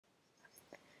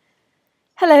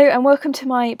Hello and welcome to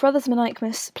my Brothers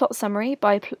Menaechmus plot summary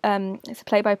it's a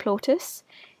play by Plautus.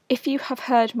 If you have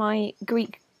heard my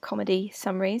Greek comedy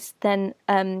summaries, then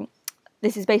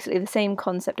this is basically the same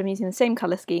concept. I'm using the same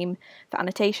colour scheme for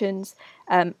annotations.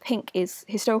 Pink is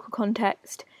historical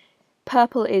context,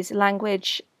 purple is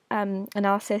language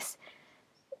analysis,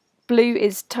 blue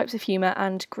is types of humour,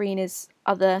 and green is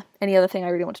any other thing I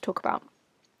really want to talk about.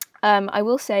 I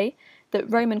will say that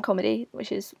Roman comedy,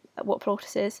 which is what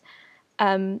Plautus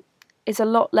is a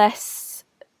lot less.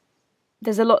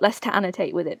 There's a lot less to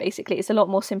annotate with it. Basically, it's a lot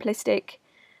more simplistic.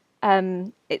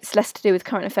 It's less to do with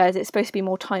current affairs. It's supposed to be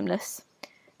more timeless,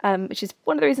 which is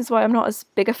one of the reasons why I'm not as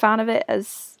big a fan of it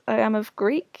as I am of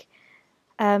Greek.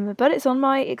 But it's on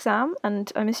my exam,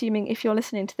 and I'm assuming if you're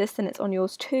listening to this, then it's on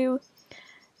yours too.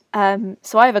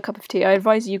 So I have a cup of tea. I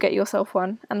advise you get yourself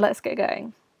one, and let's get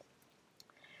going.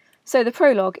 So the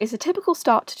prologue is a typical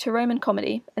start to Roman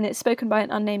comedy, and it's spoken by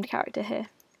an unnamed character here.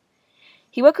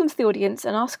 He welcomes the audience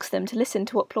and asks them to listen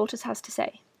to what Plautus has to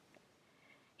say.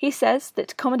 He says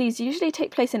that comedies usually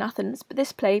take place in Athens, but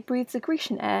this play breathes a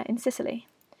Grecian air in Sicily.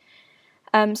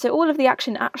 So all of the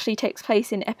action actually takes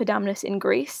place in Epidamnus in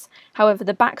Greece, however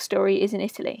the backstory is in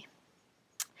Italy.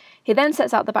 He then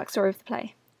sets out the backstory of the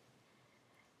play,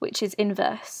 which is in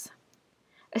verse.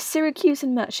 A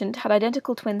Syracusan merchant had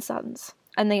identical twin sons.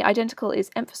 And the identical is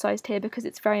emphasised here because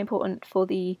it's very important for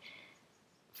the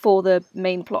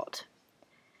main plot.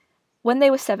 When they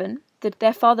were 7,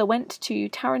 their father went to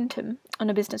Tarentum on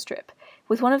a business trip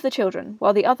with one of the children,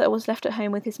 while the other was left at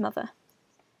home with his mother.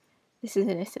 This is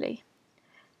in Italy.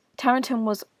 Tarentum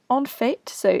was en fête,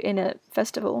 so in a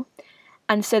festival,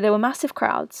 and so there were massive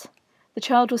crowds. The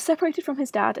child was separated from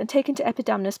his dad and taken to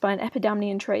Epidamnus by an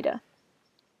Epidamnian trader.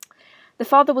 The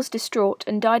father was distraught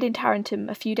and died in Tarentum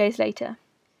a few days later.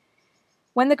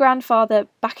 When the grandfather,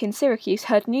 back in Syracuse,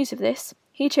 heard news of this,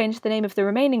 he changed the name of the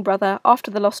remaining brother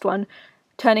after the lost one,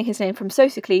 turning his name from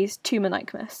Sophocles to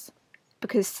Menaechmus,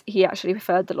 because he actually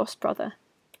preferred the lost brother.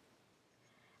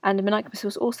 And Menaechmus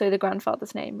was also the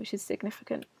grandfather's name, which is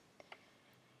significant.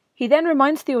 He then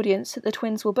reminds the audience that the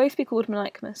twins will both be called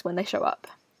Menaechmus when they show up.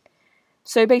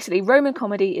 So basically, Roman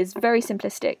comedy is very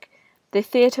simplistic. The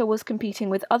theatre was competing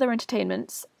with other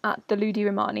entertainments at the Ludi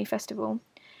Romani festival,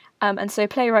 and so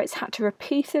playwrights had to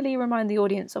repeatedly remind the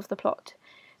audience of the plot,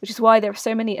 which is why there are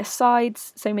so many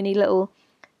asides, so many little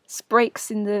breaks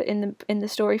in the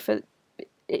story for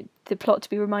the plot to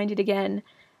be reminded again.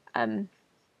 As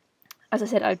I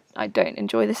said, I don't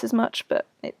enjoy this as much, but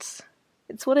it's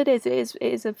what it is. It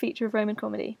is a feature of Roman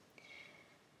comedy.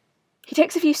 He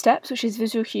takes a few steps, which is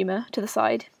visual humour, to the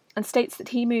side, and states that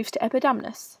he moves to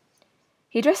Epidamnus.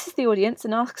 He addresses the audience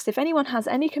and asks if anyone has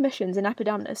any commissions in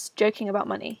Epidamnus, joking about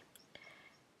money.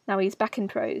 Now he's back in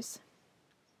prose.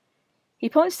 He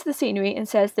points to the scenery and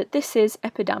says that this is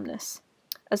Epidamnus,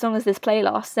 as long as this play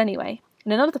lasts anyway.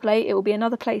 In another play, it will be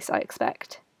another place, I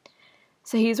expect.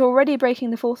 So he's already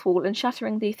breaking the fourth wall and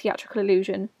shattering the theatrical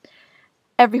illusion.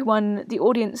 Everyone, the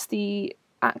audience, the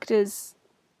actors,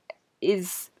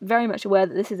 is very much aware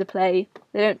that this is a play.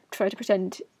 They don't try to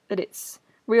pretend that it's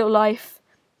real life.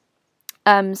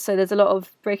 So there's a lot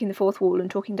of breaking the fourth wall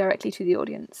and talking directly to the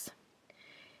audience.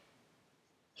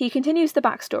 He continues the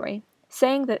backstory,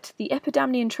 saying that the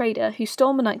Epidamnian trader who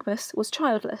stole Menaechmus was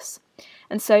childless,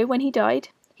 and so when he died,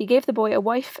 he gave the boy a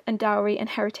wife and dowry and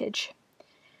heritage.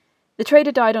 The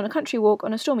trader died on a country walk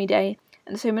on a stormy day,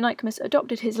 and so Menaechmus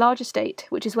adopted his large estate,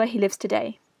 which is where he lives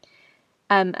today.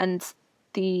 And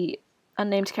the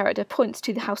unnamed character points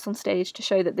to the house on stage to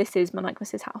show that this is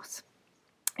Menaechmus' house.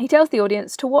 He tells the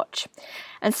audience to watch,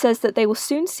 and says that they will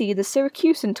soon see the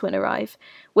Syracusan twin arrive,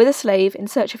 with a slave in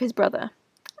search of his brother,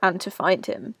 and to find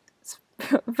him. It's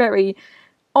very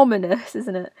ominous,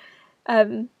 isn't it?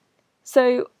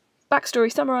 So,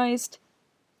 backstory summarised,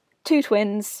 2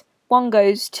 twins, one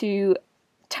goes to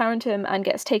Tarentum and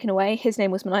gets taken away, his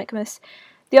name was Menaechmus.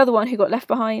 The other one who got left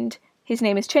behind, his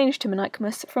name is changed to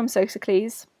Menaechmus from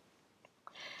Sophocles.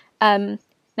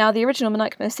 Now, the original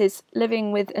Menaechmus is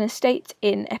living with an estate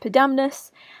in Epidamnus,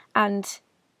 and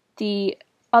the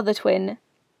other twin,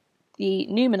 the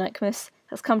new Menaechmus,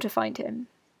 has come to find him.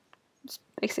 That's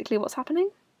basically what's happening.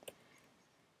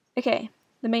 Okay,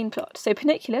 the main plot. So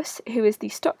Menaechmus, who is the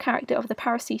stock character of the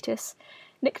Parasitus,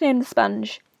 nicknamed the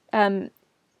Sponge,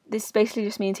 this basically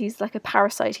just means he's like a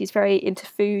parasite. He's very into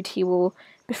food. He will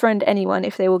befriend anyone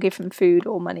if they will give him food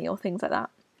or money or things like that.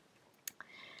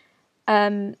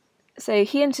 So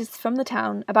he enters from the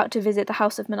town, about to visit the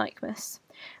house of Menaechmus.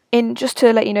 Just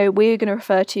to let you know, we're going to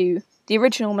refer to the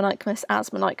original Menaechmus as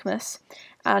Menaechmus,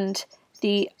 and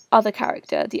the other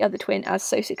character, the other twin, as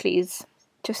Sophocles,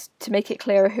 just to make it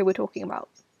clearer who we're talking about.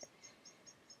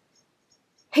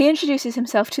 He introduces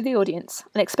himself to the audience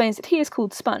and explains that he is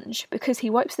called Sponge because he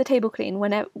wipes the table clean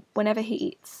whenever he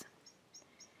eats.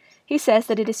 He says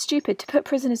that it is stupid to put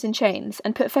prisoners in chains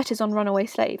and put fetters on runaway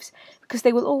slaves because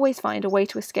they will always find a way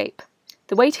to escape.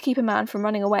 The way to keep a man from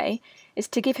running away is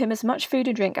to give him as much food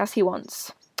and drink as he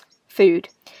wants. Food.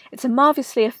 It's a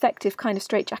marvellously effective kind of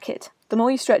straitjacket. The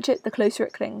more you stretch it, the closer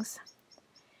it clings.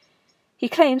 He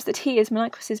claims that he is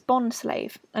Menaechmus' bond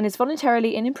slave and is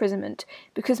voluntarily in imprisonment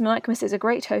because Menaechmus is a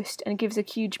great host and gives a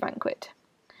huge banquet.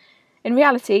 In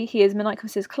reality, he is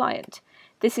Menaechmus' client.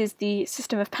 This is the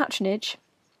system of patronage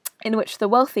in which the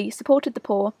wealthy supported the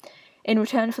poor in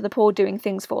return for the poor doing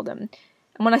things for them.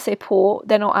 And when I say poor,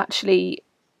 they're not actually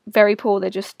very poor, they're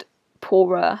just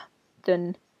poorer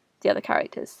than the other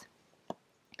characters.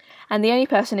 And the only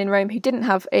person in Rome who didn't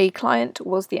have a client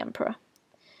was the emperor.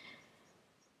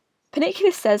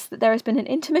 Menaechmus says that there has been an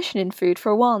intermission in food for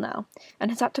a while now, and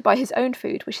has had to buy his own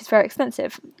food, which is very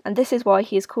expensive, and this is why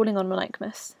he is calling on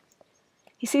Menaechmus.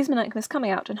 He sees Menaechmus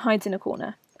coming out and hides in a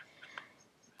corner.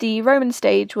 The Roman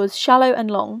stage was shallow and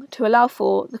long to allow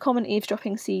for the common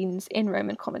eavesdropping scenes in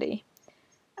Roman comedy.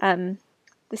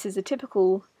 This is a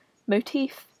typical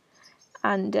motif,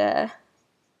 and yeah,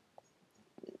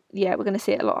 we're going to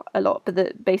see it a lot.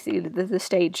 But basically, the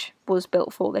stage was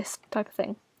built for this type of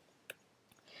thing.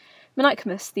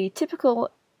 Menaechmus, the typical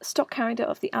stock character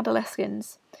of the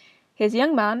adolescents. He is a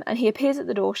young man, and he appears at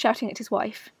the door shouting at his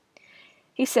wife.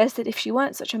 He says that if she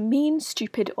weren't such a mean,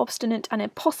 stupid, obstinate, and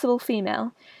impossible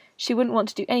female, she wouldn't want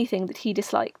to do anything that he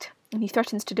disliked, and he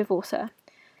threatens to divorce her.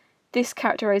 This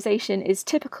characterization is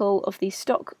typical of the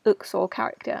stock uxor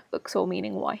character, uxor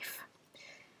meaning wife.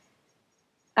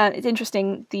 It's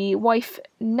interesting, the wife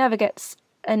never gets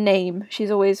a name,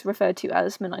 she's always referred to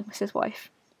as Menaechmus' wife,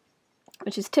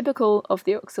 which is typical of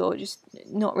the uxor, just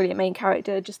not really a main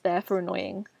character, just there for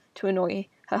to annoy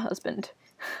her husband.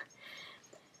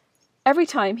 Every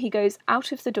time he goes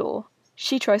out of the door,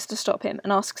 she tries to stop him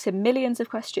and asks him millions of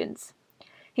questions.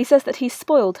 He says that he's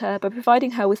spoiled her by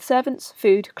providing her with servants,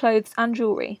 food, clothes, and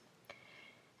jewellery.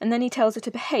 And then he tells her to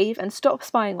behave and stop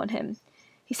spying on him.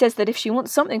 He says that if she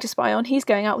wants something to spy on, he's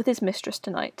going out with his mistress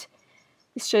tonight.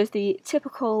 This shows the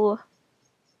typical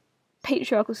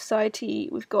patriarchal society.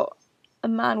 We've got a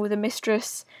man with a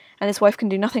mistress, and his wife can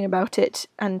do nothing about it,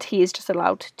 and he is just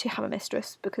allowed to have a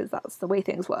mistress, because that's the way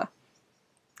things were.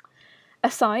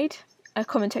 Aside, a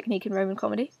common technique in Roman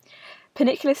comedy,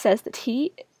 Menaechmus says that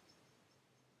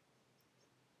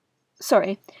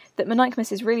that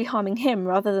Menaechmus is really harming him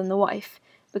rather than the wife,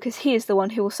 because he is the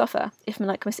one who will suffer if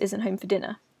Menaechmus isn't home for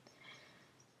dinner.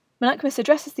 Menaechmus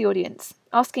addresses the audience,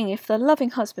 asking if the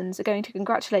loving husbands are going to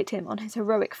congratulate him on his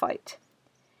heroic fight.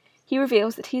 He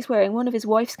reveals that he's wearing one of his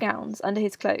wife's gowns under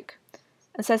his cloak,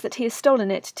 and says that he has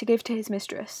stolen it to give to his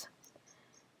mistress.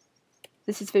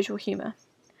 This is visual humour.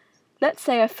 Let's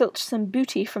say I filched some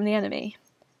booty from the enemy.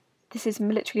 This is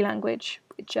military language,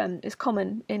 which is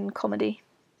common in comedy,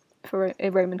 for a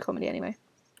Roman comedy anyway.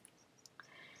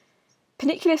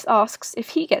 Menaechmus asks if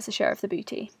he gets a share of the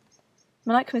booty.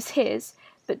 Menaechmus hears,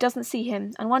 but doesn't see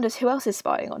him, and wonders who else is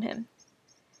spying on him.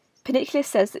 Menaechmus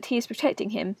says that he is protecting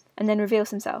him, and then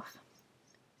reveals himself.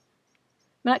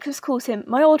 Menaechmus calls him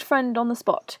my old friend on the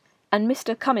spot, and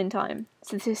Mr. Come in Time,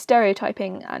 so this is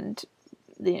stereotyping and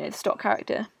the stock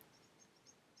character.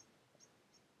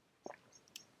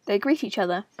 They greet each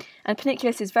other, and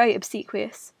Menaechmus is very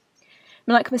obsequious.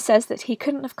 Menaechmus says that he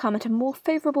couldn't have come at a more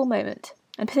favourable moment,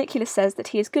 and Menaechmus says that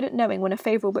he is good at knowing when a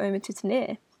favourable moment is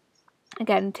near.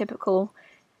 Again, typical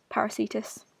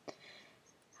Parasitus.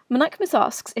 Menaechmus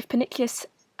asks if Menaechmus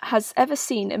has ever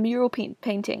seen a mural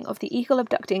painting of the eagle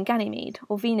abducting Ganymede,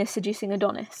 or Venus seducing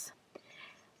Adonis.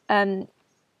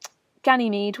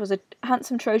 Ganymede was a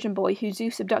handsome Trojan boy who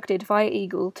Zeus abducted via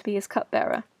eagle to be his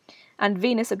cupbearer, and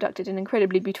Venus abducted an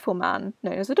incredibly beautiful man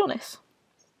known as Adonis.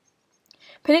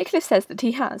 Menaechmus says that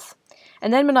he has,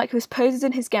 and then Menaechmus poses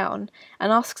in his gown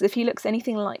and asks if he looks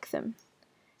anything like them.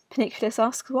 Menaechmus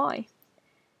asks why.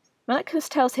 Menaechmus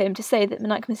tells him to say that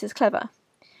Menaechmus is clever.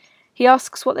 He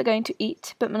asks what they're going to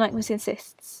eat, but Menaechmus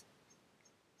insists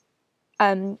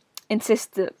that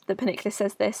Menaechmus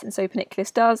says this, and so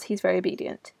Menaechmus does. He's very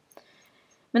obedient.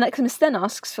 Menaechmus then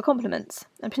asks for compliments,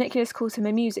 and Menaechmus calls him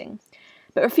amusing,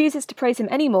 but refuses to praise him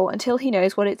any more until he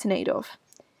knows what it's in aid of.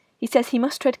 He says he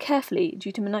must tread carefully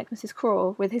due to Menaechmus'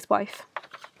 quarrel with his wife.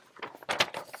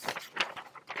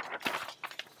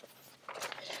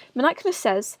 Menaechmus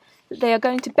says that they are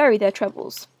going to bury their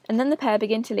troubles, and then the pair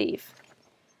begin to leave.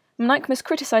 Menaechmus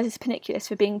criticises Menaechmus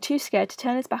for being too scared to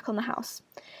turn his back on the house,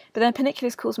 but then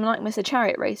Menaechmus calls Menaechmus a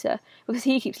chariot racer because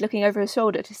he keeps looking over his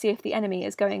shoulder to see if the enemy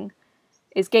is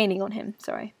gaining on him.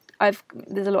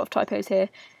 there's a lot of typos here.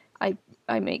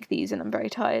 I make these and I'm very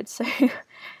tired, so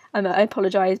I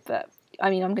apologise, but I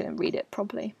mean, I'm going to read it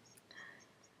properly.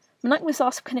 Menaechmus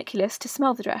asked Paniculus to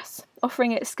smell the dress,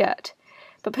 offering it a skirt,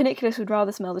 but Paniculus would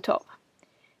rather smell the top.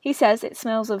 He says it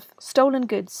smells of stolen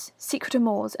goods, secret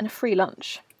amours, and a free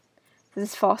lunch. This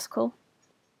is farcical.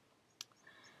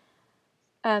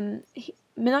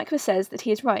 Menaechmus says that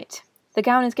he is right. The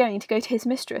gown is going to go to his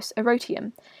mistress,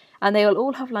 Erotium, and they will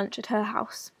all have lunch at her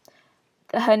house.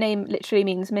 Her name literally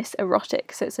means Miss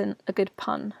Erotic, so it's a good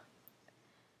pun.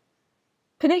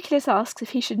 Paniculus asks if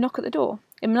he should knock at the door,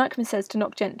 and Menaechmus says to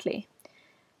knock gently.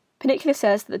 Paniculus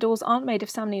says that the doors aren't made of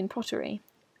Samnian pottery.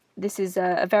 This is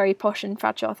a very posh and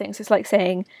fragile thing, so it's like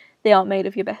saying they aren't made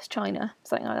of your best china,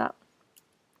 something like that.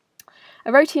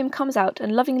 Erotium comes out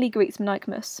and lovingly greets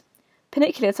Menaechmus.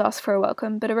 Paniculus asks for a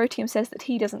welcome, but Erotium says that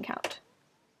he doesn't count.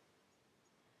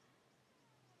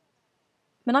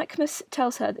 Menaechmus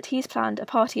tells her that he's planned a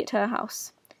party at her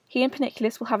house. He and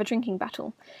Paniculus will have a drinking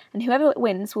battle, and whoever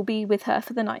wins will be with her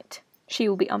for the night. She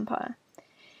will be umpire.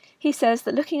 He says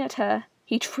that looking at her,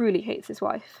 he truly hates his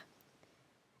wife.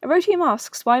 Erotium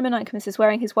asks why Menaechmus is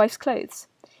wearing his wife's clothes,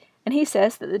 and he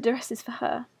says that the dress is for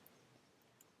her.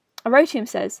 Erotium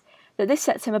says that this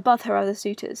sets him above her other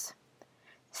suitors.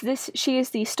 So she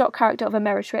is the stock character of a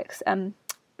Menaechmus,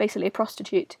 basically a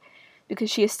prostitute, because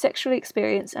she is sexually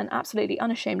experienced and absolutely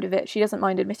unashamed of it. She doesn't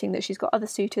mind admitting that she's got other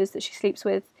suitors that she sleeps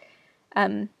with.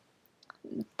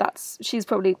 She's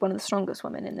probably one of the strongest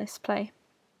women in this play.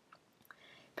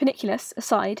 Paniculus,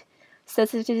 aside,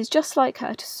 says that it is just like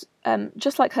her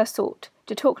sort,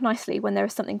 to talk nicely when there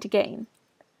is something to gain.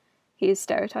 He is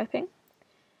stereotyping.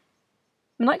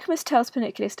 Menaechmus tells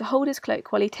Paniculus to hold his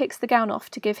cloak while he takes the gown off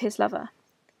to give his lover.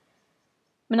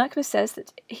 Menaechmus says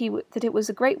that it was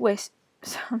a great risk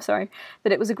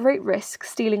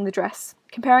stealing the dress,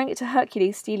 comparing it to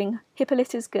Hercules stealing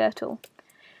Hippolyta's girdle.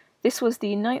 This was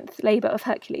the 9th labour of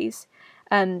Hercules,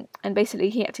 and basically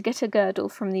he had to get a girdle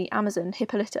from the Amazon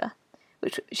Hippolyta,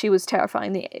 which she was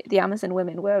terrifying. The Amazon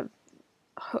women were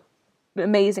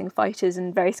amazing fighters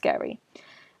and very scary.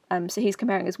 So he's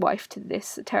comparing his wife to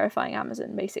this terrifying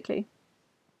Amazon, basically.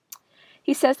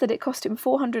 He says that it cost him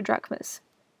 400 drachmas,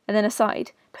 and then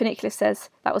aside, Paniculus says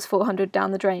that was 400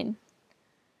 down the drain.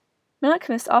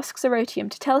 Menaechmus asks Erotium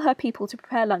to tell her people to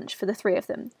prepare lunch for the 3 of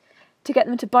them, to get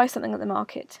them to buy something at the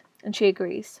market, and she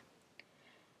agrees.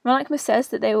 Menaechmus says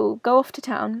that they will go off to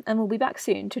town and will be back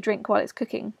soon to drink while it's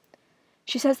cooking.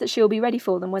 She says that she will be ready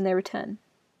for them when they return.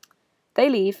 They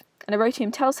leave, and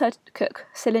Erotium tells her cook,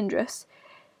 Cylindrus,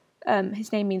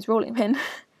 his name means rolling pin,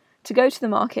 to go to the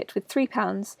market with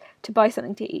 £3 to buy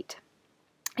something to eat.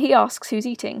 He asks who's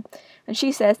eating, and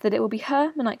she says that it will be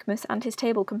her, Menaechmus, and his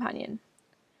table companion.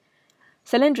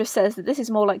 Cylindrus says that this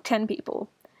is more like 10 people,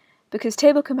 because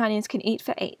table companions can eat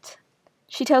for 8.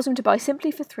 She tells him to buy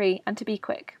simply for 3 and to be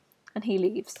quick, and he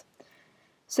leaves.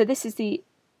 So this is the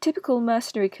typical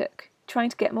mercenary cook trying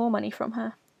to get more money from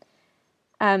her.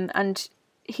 And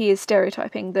he is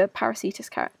stereotyping the Parasitus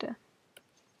character.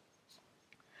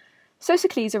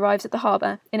 Sophocles arrives at the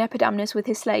harbour in Epidamnus with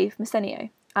his slave, Menaechmus,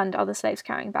 and other slaves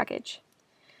carrying baggage.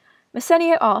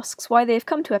 Menaechmus asks why they have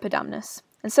come to Epidamnus,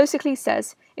 and Sophocles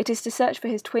says it is to search for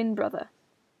his twin brother.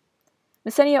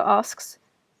 Menaechmus asks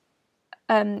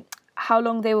how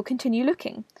long they will continue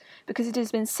looking, because it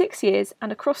has been 6 years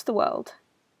and across the world,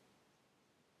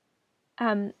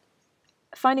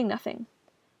 finding nothing,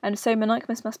 and so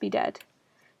Menaechmus must be dead.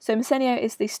 So Menaechmus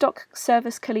is the stock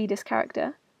Servus Calidus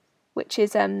character, which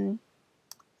is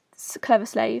clever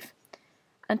slave,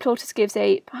 and Plautus gives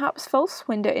a perhaps false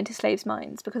window into slaves'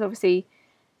 minds, because obviously,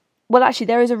 well, actually,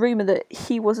 there is a rumour that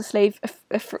he was a slave,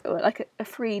 like a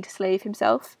freed slave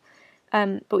himself,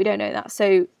 but we don't know that.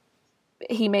 So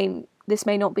this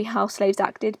may not be how slaves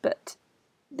acted, but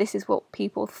this is what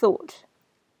people thought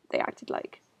they acted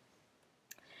like.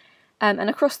 And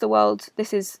across the world,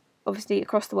 this is obviously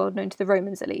across the world known to the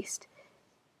Romans at least.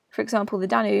 For example, the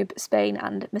Danube, Spain,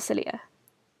 and Massilia.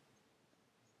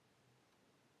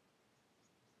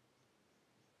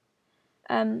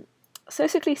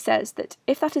 Sophocles says that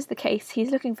if that is the case,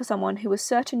 he's looking for someone who has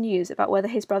certain news about whether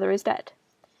his brother is dead.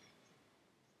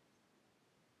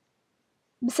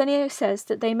 Menaechmus says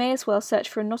that they may as well search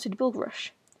for a knotted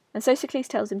bulrush, and Sophocles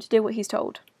tells him to do what he's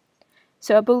told.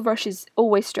 So a bulrush is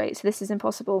always straight, so this is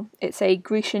impossible. It's a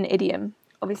Grecian idiom.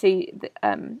 Obviously, the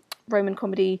Roman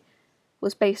comedy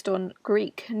was based on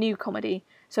Greek New Comedy,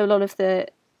 so a lot of the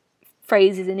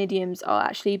phrases and idioms are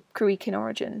actually Greek in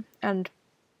origin and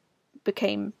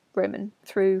became Roman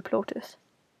through Plautus.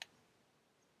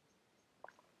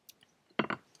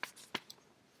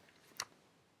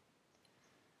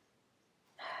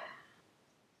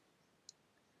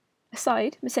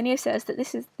 Aside, Menaechmus says that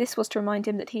this was to remind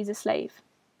him that he's a slave.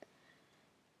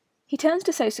 He turns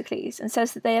to Sophocles and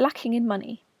says that they are lacking in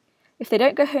money. If they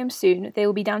don't go home soon, they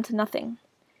will be down to nothing.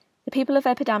 The people of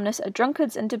Epidamnus are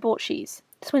drunkards and debauchees,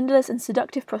 swindlers and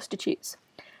seductive prostitutes.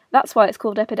 That's why it's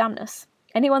called Epidamnus.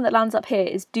 Anyone that lands up here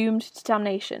is doomed to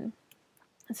damnation.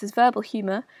 This is verbal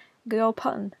humour, good old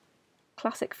pun,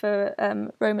 classic for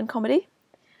Roman comedy.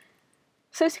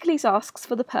 Sophocles asks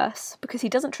for the purse because he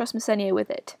doesn't trust Menaechmus with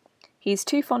it. He's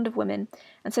too fond of women,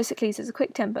 and Sophocles has a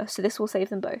quick temper, so this will save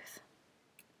them both.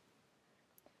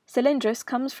 Cylindrus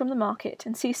comes from the market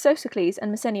and sees Sophocles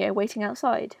and Menaechmus waiting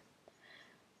outside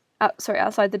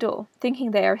the door,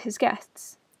 thinking they are his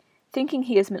guests. Thinking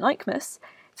he is Menaechmus,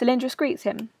 Cylindrus greets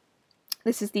him.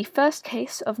 This is the first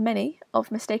case of many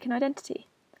of mistaken identity.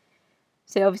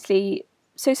 So obviously,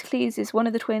 Sophocles is one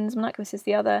of the twins, Menaechmus is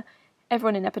the other.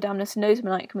 Everyone in Epidamnus knows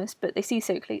Menaechmus, but they see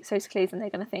Sophocles and they're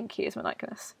going to think he is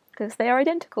Menaechmus, because they are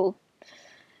identical.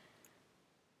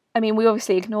 I mean, we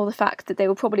obviously ignore the fact that they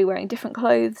were probably wearing different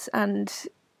clothes and,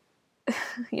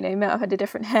 might have had a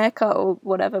different haircut or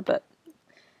whatever, but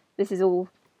this is all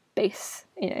base,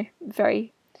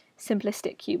 very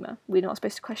simplistic humour. We're not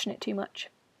supposed to question it too much.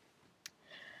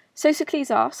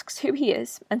 Sophocles asks who he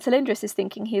is, and Cylindrus is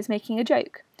thinking he is making a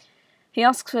joke. He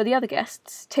asks where the other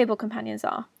guests, table companions,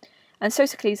 are, and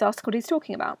Sophocles asks what he's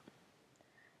talking about.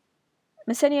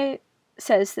 Menaechmus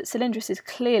says that Cylindrus is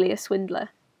clearly a swindler.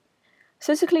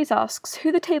 Sophocles asks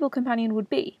who the table companion would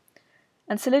be,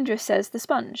 and Cylindrus says the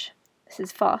sponge. This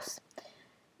is farce.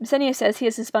 Menaechmus says he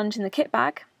has a sponge in the kit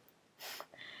bag.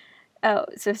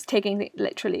 So it's taking it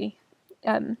literally,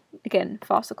 again,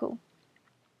 farcical.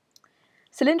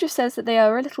 Cylindrus says that they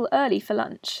are a little early for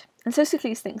lunch, and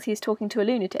Sophocles thinks he is talking to a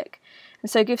lunatic, and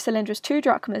so gives Cylindrus 2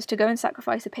 drachmas to go and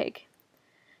sacrifice a pig.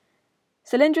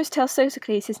 Cylindrus tells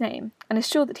Sophocles his name, and is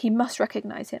sure that he must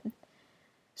recognise him.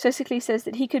 Sophocles says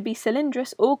that he could be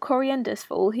Cylindrus or Coriandus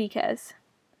for all he cares.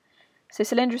 So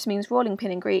Cylindrus means rolling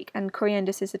pin in Greek, and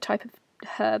Coriandus is a type of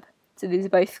herb, so these are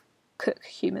both cook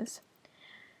humours.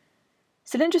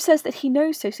 Cylindrus says that he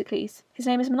knows Sophocles. His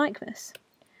name is Menaechmus.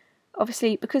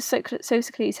 Obviously, because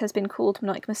Sophocles has been called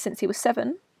Menaechmus since he was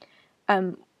 7,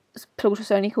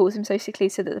 Plautus only calls him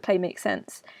Sophocles so that the play makes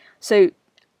sense. So,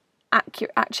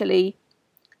 actually,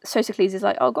 Sophocles is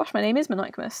like, oh gosh, my name is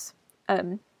Menaechmus,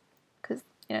 because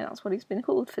that's what he's been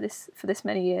called for this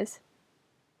many years.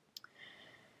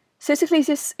 Sophocles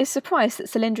is surprised that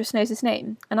Cylindrus knows his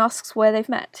name and asks where they've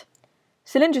met.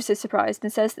 Cylindrus is surprised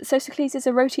and says that Sophocles is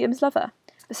Erotium's lover,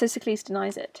 but Sophocles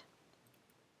denies it.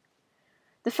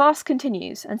 The farce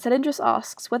continues, and Cylindrus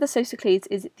asks whether Sophocles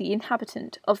is the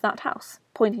inhabitant of that house,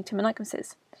 pointing to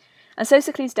Menaechmus's, and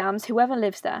Sophocles damns whoever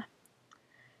lives there.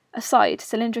 Aside,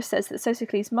 Cylindrus says that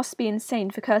Sophocles must be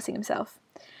insane for cursing himself,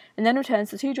 and then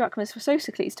returns the 2 drachmas for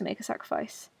Sophocles to make a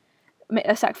sacrifice.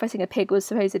 Sacrificing a pig was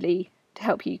supposedly to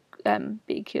help you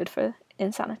be cured for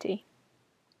insanity.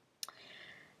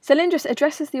 Cylindrus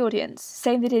addresses the audience,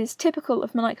 saying that it is typical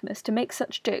of Menaechmus to make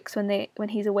such jokes when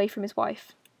he's away from his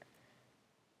wife.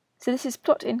 So this is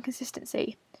plot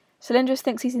inconsistency. Cylindrus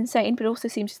thinks he's insane, but also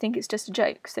seems to think it's just a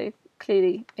joke, so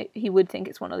clearly he would think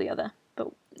it's one or the other.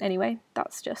 But anyway,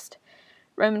 that's just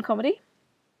Roman comedy.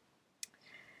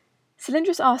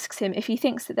 Cylindrus asks him if he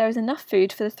thinks that there is enough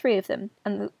food for the 3 of them,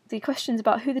 and the questions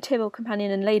about who the table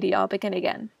companion and lady are begin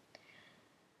again.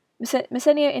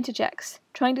 Menaechmus interjects,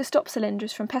 trying to stop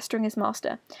Cylindrus from pestering his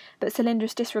master, but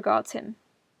Cylindrus disregards him.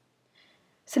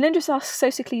 Cylindrus asks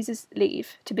Sophocles'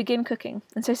 leave to begin cooking,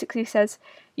 and Sophocles says,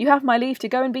 "You have my leave to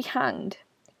go and be hanged."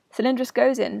 Cylindrus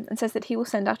goes in and says that he will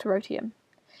send out Erotium.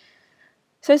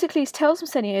 Sophocles tells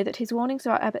Menaechmus that his warnings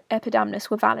about Epidamnus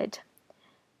were valid.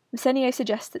 Menaechmus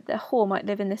suggests that the whore might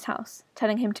live in this house,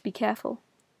 telling him to be careful.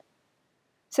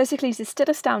 Sophocles is still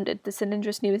astounded that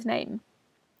Cylindrus knew his name.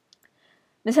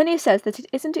 Menaechmus says that it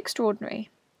isn't extraordinary.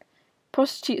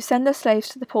 Prostitutes send their slaves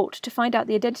to the port to find out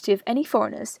the identity of any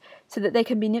foreigners so that they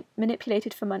can be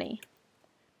manipulated for money.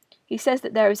 He says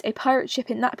that there is a pirate ship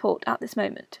in that port at this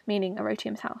moment, meaning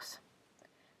Erotium's house.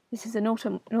 This is a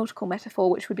nautical metaphor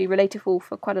which would be relatable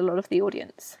for quite a lot of the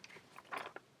audience.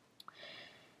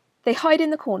 They hide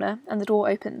in the corner, and the door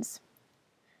opens.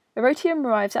 Erotium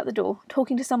arrives at the door,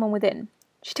 talking to someone within.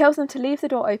 She tells them to leave the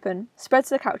door open, spreads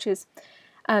the couches,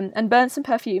 and burns some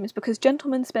perfumes because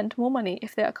gentlemen spend more money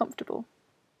if they are comfortable.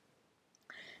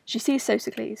 She sees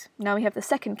Sophocles. Now we have the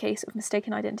second case of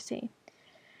mistaken identity.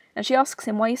 And she asks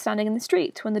him why he's standing in the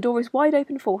street when the door is wide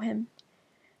open for him.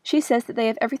 She says that they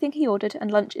have everything he ordered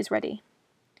and lunch is ready.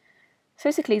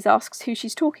 Sophocles asks who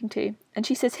she's talking to, and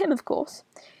she says him, of course.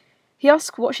 He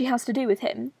asks what she has to do with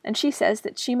him, and she says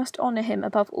that she must honour him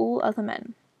above all other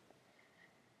men.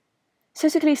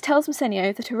 Sophocles tells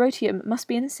Menaechmus that Erotium must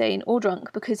be insane or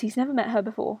drunk because he's never met her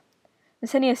before.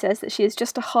 Menaechmus says that she is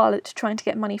just a harlot trying to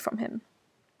get money from him.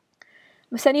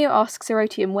 Menaechmus asks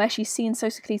Erotium where she's seen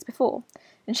Sophocles before,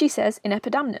 and she says in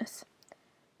Epidamnus.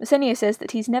 Menaechmus says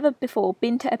that he's never before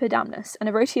been to Epidamnus, and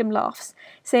Erotium laughs,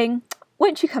 saying,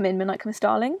 "Won't you come in, Menaechmus,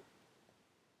 darling?"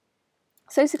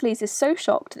 Sophocles is so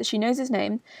shocked that she knows his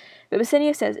name, but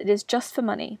Menaechmus says it is just for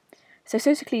money, so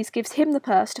Sophocles gives him the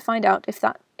purse to find out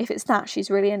if it's that she's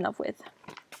really in love with.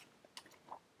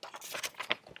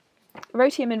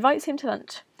 Erotium invites him to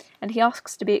lunch, and he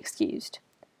asks to be excused.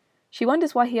 She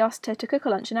wonders why he asked her to cook a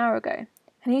lunch an hour ago,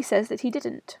 and he says that he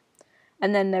didn't.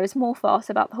 And then there is more farce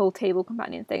about the whole table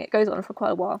companion thing. It goes on for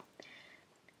quite a while.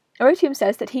 Erotium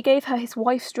says that he gave her his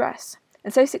wife's dress,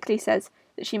 and Sophocles says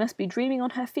that she must be dreaming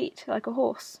on her feet like a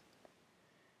horse.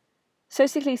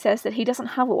 Sophocles says that he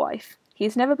doesn't have a wife. He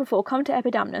has never before come to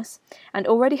Epidamnus, and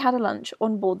already had a lunch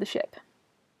on board the ship.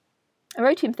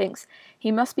 Erotium thinks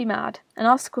he must be mad, and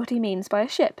asks what he means by a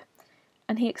ship,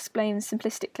 and he explains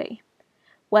simplistically,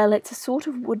 "Well, it's a sort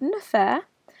of wooden affair."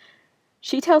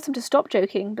 She tells him to stop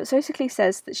joking, but Sophocles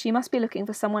says that she must be looking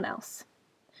for someone else.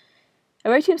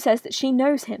 Erotium says that she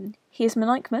knows him. He is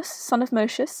Menaechmus, son of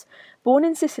Menaechmus, born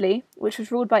in Sicily, which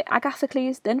was ruled by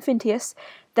Agathocles, then Phintius,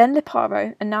 then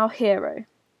Liparo, and now Hero.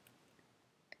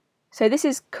 So this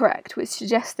is correct, which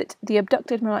suggests that the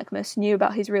abducted Menaechmus knew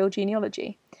about his real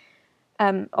genealogy.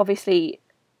 Obviously,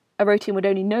 Erotium would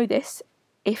only know this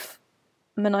if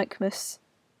Menaechmus,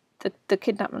 the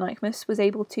kidnapped Menaechmus, was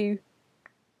able to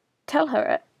tell her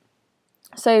it.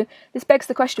 So this begs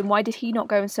the question, why did he not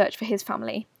go and search for his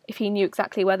family if he knew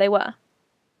exactly where they were?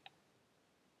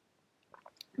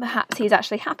 Perhaps he's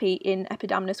actually happy in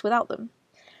Epidamnus without them.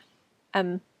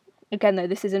 Again, though,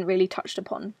 this isn't really touched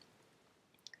upon.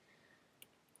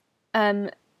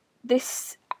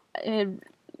 This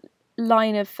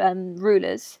line of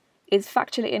rulers is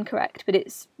factually incorrect, but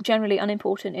it's generally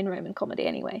unimportant in Roman comedy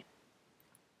anyway.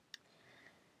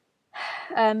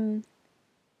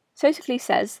 Sophocles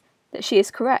says that she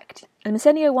is correct, and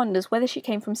Menaechmus wonders whether she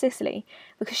came from Sicily,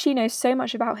 because she knows so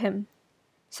much about him.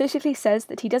 Sophocles says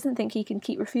that he doesn't think he can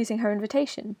keep refusing her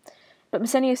invitation, but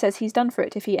Menaechmus says he's done for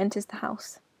it if he enters the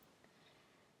house.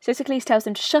 Sophocles tells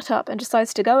him to shut up and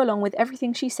decides to go along with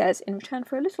everything she says in return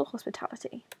for a little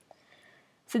hospitality.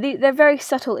 So they're very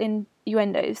subtle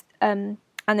innuendos, and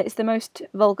it's the most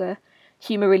vulgar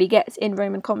humour really gets in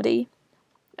Roman comedy,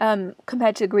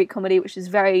 compared to Greek comedy, which is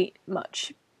very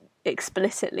much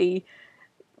explicitly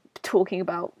talking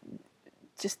about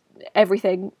just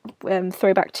everything.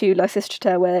 Throwback to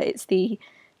Lysistrata, where it's the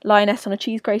lioness on a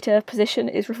cheese grater position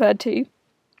is referred to.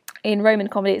 In Roman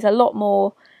comedy, it's a lot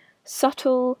more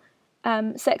subtle.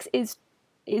 Sex is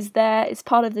there, it's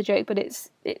part of the joke, but it's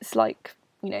like,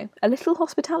 you know, a little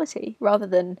hospitality rather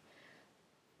than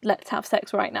let's have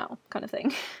sex right now kind of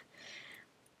thing.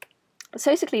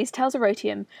 Sophocles tells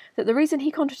Erotium that the reason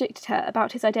he contradicted her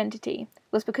about his identity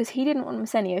was because he didn't want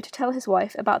Menaechmus to tell his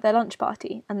wife about their lunch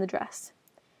party and the dress.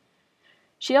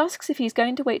 She asks if he's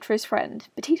going to wait for his friend,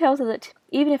 but he tells her that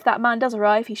even if that man does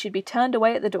arrive, he should be turned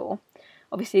away at the door.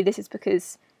 Obviously, this is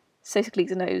because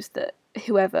Sophocles knows that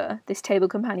whoever this table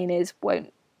companion is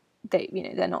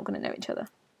they're not going to know each other.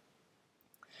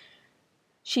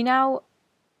 She now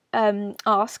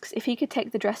asks if he could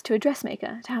take the dress to a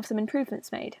dressmaker to have some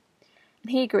improvements made. And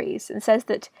he agrees and says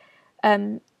that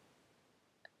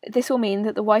this will mean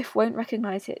that the wife won't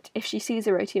recognise it if she sees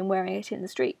Erotium wearing it in the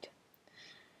street.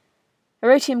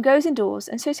 Erotium goes indoors,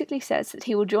 and Sophocles says that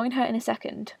he will join her in a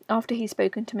second after he's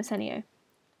spoken to Menaechmus.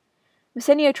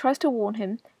 Menaechmus tries to warn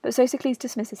him, but Sophocles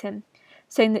dismisses him,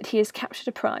 saying that he has captured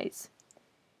a prize.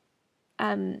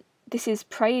 This is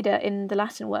praeda in the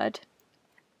Latin word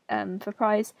for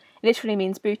prize. It literally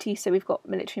means booty, so we've got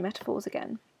military metaphors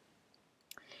again.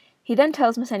 He then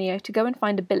tells Menaechmus to go and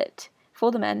find a billet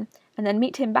for the men, and then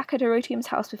meet him back at Erotium's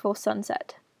house before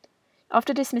sunset.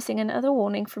 After dismissing another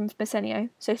warning from Menaechmus,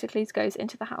 Sophocles goes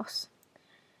into the house.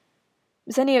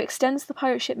 Menaechmus extends the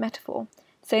pirate ship metaphor,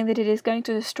 saying that it is going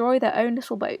to destroy their own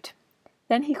little boat.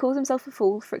 Then he calls himself a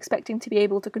fool for expecting to be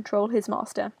able to control his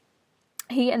master.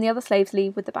 He and the other slaves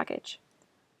leave with the baggage.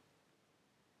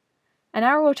 An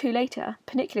hour or two later,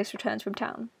 Menaechmus returns from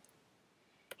town.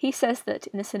 He says that,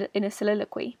 in a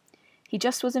soliloquy, he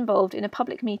just was involved in a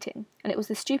public meeting, and it was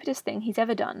the stupidest thing he's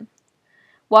ever done.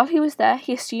 While he was there,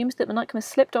 he assumes that Menaechmus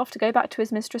slipped off to go back to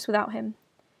his mistress without him.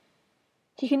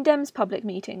 He condemns public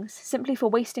meetings, simply for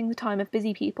wasting the time of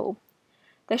busy people.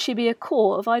 There should be a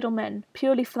corps of idle men,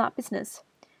 purely for that business.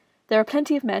 There are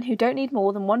plenty of men who don't need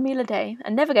more than one meal a day,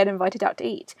 and never get invited out to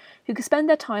eat, who could spend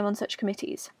their time on such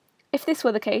committees. If this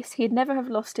were the case, he'd never have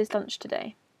lost his lunch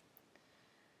today.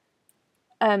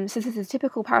 So this is a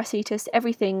typical Parasitus,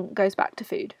 everything goes back to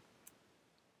food.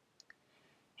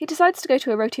 He decides to go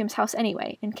to Erotium's house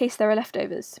anyway, in case there are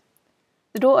leftovers.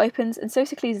 The door opens and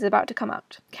Sosicles is about to come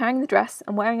out, carrying the dress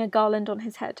and wearing a garland on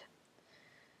his head.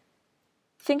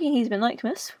 Thinking he's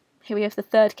Menaechmus, here we have the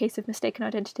third case of mistaken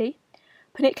identity,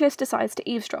 Menaechmus decides to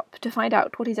eavesdrop to find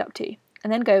out what he's up to,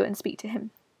 and then go and speak to him.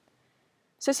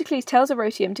 Sosicles tells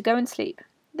Erotium to go and sleep.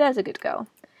 There's a good girl.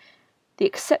 The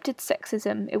accepted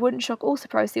sexism, it wouldn't shock or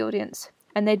surprise the audience,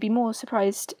 and they'd be more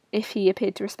surprised if he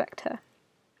appeared to respect her.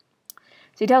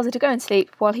 So he tells her to go and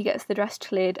sleep while he gets the dress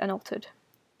cleared and altered.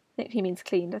 I think he means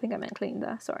cleaned. I think I meant cleaned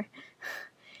there, sorry.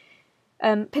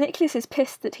 Menaechmus is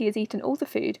pissed that he has eaten all the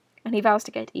food, and he vows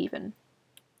to get even.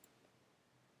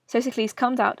 Sosicles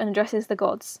comes out and addresses the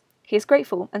gods. He is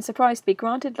grateful and surprised to be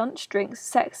granted lunch, drinks,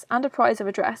 sex, and a prize of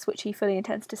a dress which he fully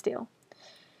intends to steal.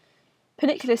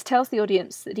 Menaechmus tells the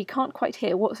audience that he can't quite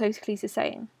hear what Sosicles is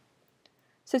saying.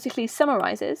 Sosicles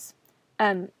summarises.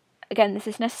 Again, this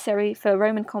is necessary for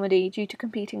Roman comedy due to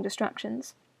competing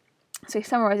distractions. So he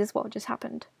summarises what just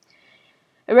happened.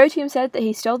 Erotium said that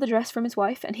he stole the dress from his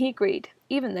wife, and he agreed,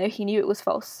 even though he knew it was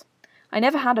false. I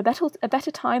never had a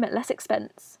better time at less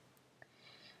expense.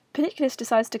 Menaechmus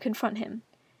decides to confront him,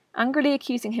 angrily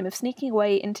accusing him of sneaking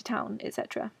away into town,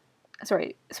 etc.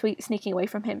 Sneaking away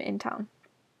from him in town.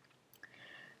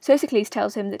 Sosicles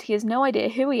tells him that he has no idea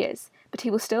who he is, but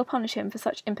he will still punish him for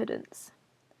such impudence.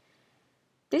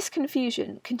 This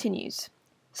confusion continues.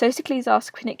 Sosicles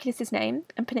asks Menaechmus' name,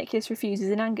 and Menaechmus refuses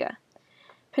in anger.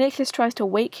 Menaechmus tries to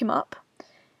wake him up,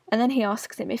 and then he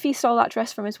asks him if he stole that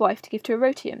dress from his wife to give to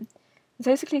Erotium.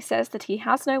 Sosicles says that he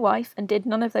has no wife and did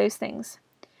none of those things.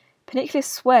 Menaechmus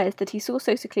swears that he saw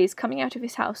Sosicles coming out of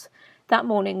his house that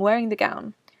morning wearing the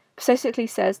gown.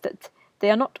 Sosicles says that they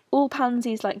are not all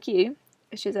pansies like you,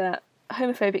 which is a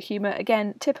homophobic humour,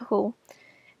 again, typical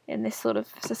in this sort of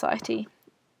society.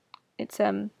 It's,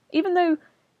 even though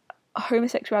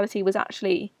homosexuality was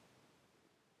actually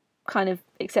kind of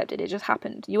accepted, it just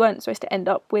happened. You weren't supposed to end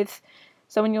up with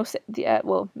someone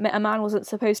a man wasn't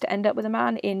supposed to end up with a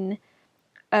man in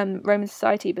Roman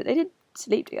society, but they did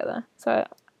sleep together. So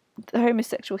the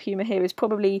homosexual humour here is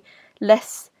probably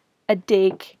less a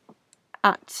dig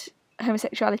at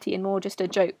homosexuality and more just a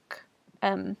joke.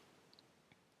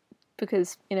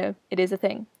 Because, it is a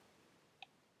thing.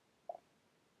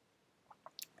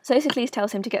 Sosicles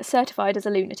tells him to get certified as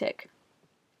a lunatic.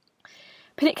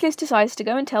 Menaechmus decides to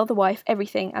go and tell the wife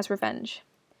everything as revenge.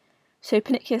 So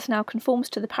Menaechmus now conforms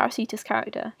to the Parasitus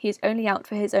character. He is only out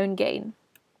for his own gain.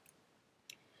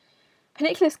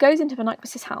 Menaechmus goes into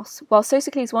Menaechmus' house, while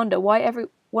Sosicles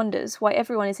wonders why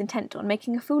everyone is intent on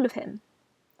making a fool of him.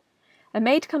 A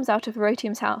maid comes out of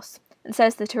Erotium's house, and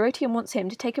says that Erotium wants him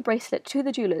to take a bracelet to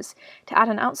the jeweller's to add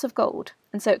an ounce of gold,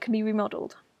 and so it can be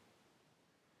remodelled.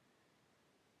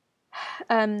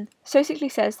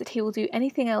 Sosicles says that he will do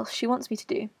anything else she wants me to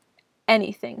do.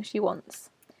 Anything she wants.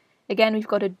 Again, we've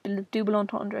got a double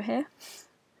entendre here.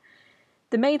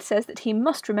 The maid says that he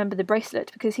must remember the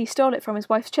bracelet because he stole it from his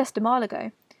wife's chest a mile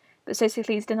ago, but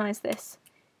Sosicles denies this.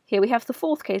 Here we have the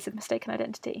fourth case of mistaken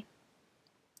identity.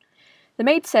 The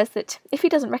maid says that if he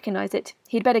doesn't recognise it,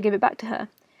 he'd better give it back to her.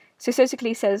 So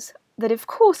Sosicles says that of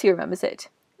course he remembers it.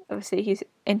 Obviously he's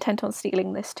intent on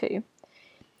stealing this too.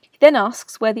 He then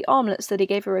asks where the armlets that he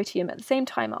gave Erotium at the same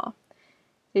time are.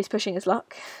 He's pushing his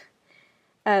luck.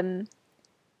 And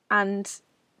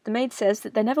the maid says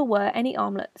that there never were any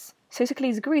armlets.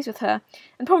 Sosicles agrees with her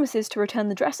and promises to return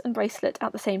the dress and bracelet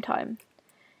at the same time.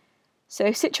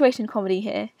 So situation comedy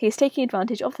here. He is taking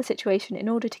advantage of the situation in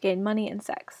order to gain money and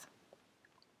sex.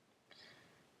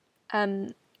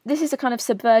 This is a kind of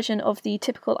subversion of the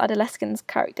typical adolescens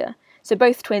character. So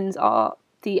both twins are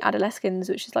the adolescens,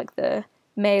 which is like the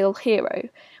male hero,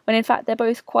 when in fact they're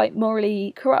both quite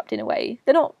morally corrupt in a way.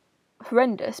 They're not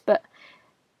horrendous, but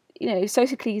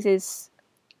Sosicles is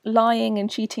lying and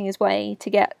cheating his way to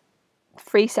get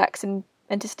free sex and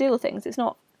to steal things. It's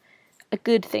not a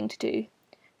good thing to do.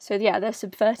 So yeah, they're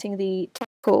subverting the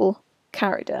typical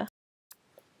character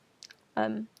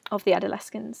of the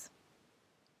adolescens.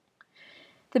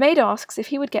 The maid asks if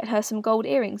he would get her some gold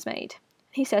earrings made.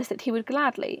 He says that he would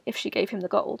gladly if she gave him the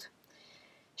gold.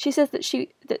 She says that she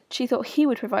thought he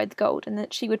would provide the gold and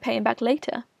that she would pay him back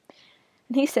later.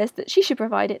 And he says that she should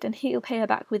provide it and he'll pay her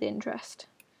back with interest.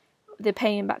 The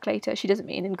pay him back later, she doesn't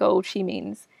mean in gold, she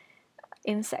means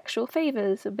in sexual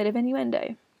favours, a bit of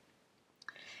innuendo.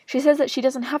 She says that she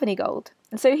doesn't have any gold,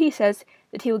 and so he says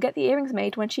that he will get the earrings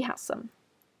made when she has some.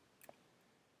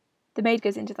 The maid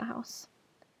goes into the house.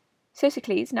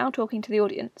 Sosicles, now talking to the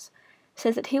audience,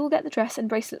 says that he will get the dress and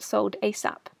bracelet sold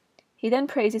ASAP. He then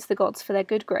praises the gods for their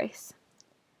good grace.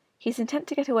 He is intent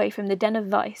to get away from the den of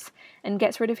vice and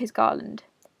gets rid of his garland.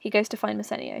 He goes to find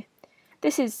Menaechmus.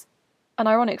 This is an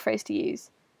ironic phrase to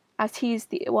use, as he is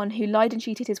the one who lied and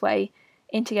cheated his way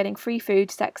into getting free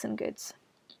food, sex, and goods.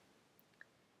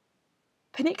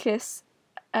 Menaechmus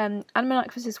and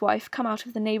Menaechmus' wife come out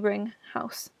of the neighbouring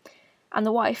house, and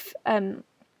the wife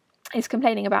is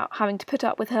complaining about having to put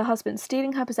up with her husband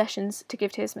stealing her possessions to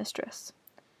give to his mistress.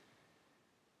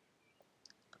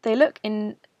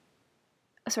 Menaechmus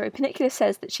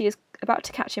says that she is about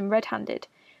to catch him red-handed,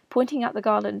 pointing out the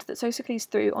garland that Sophocles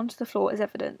threw onto the floor as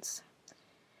evidence.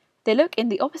 They look in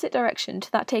the opposite direction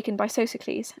to that taken by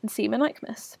Sophocles and see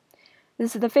Menaechmus.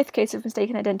 This is the fifth case of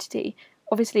mistaken identity.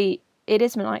 Obviously, it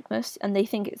is Menaechmus, and they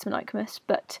think it's Menaechmus,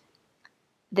 but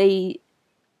they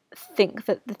think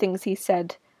that the things he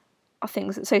said are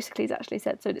things that Sophocles actually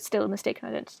said, so it's still a mistaken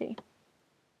identity.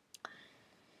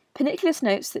 Menaechmus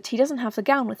notes that he doesn't have the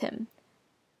gown with him.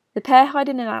 The pair hide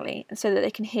in an alley so that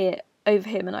they can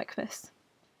overhear Menaechmus.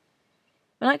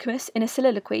 Menaechmus, in a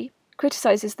soliloquy,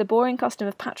 criticises the boring custom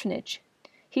of patronage.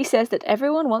 He says that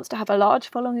everyone wants to have a large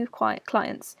following of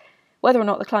clients, whether or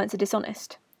not the clients are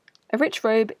dishonest. A rich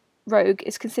rogue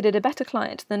is considered a better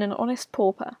client than an honest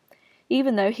pauper,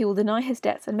 even though he will deny his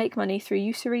debts and make money through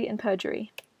usury and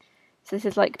perjury. So this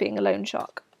is like being a loan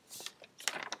shark.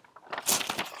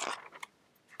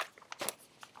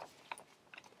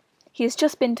 He has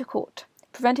just been to court,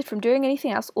 prevented from doing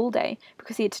anything else all day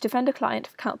because he had to defend a client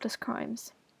for countless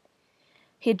crimes.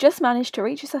 He had just managed to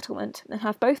reach a settlement and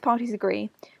have both parties agree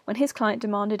when his client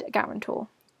demanded a guarantor.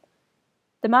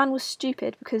 The man was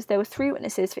stupid because there were 3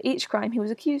 witnesses for each crime he was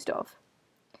accused of.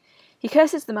 He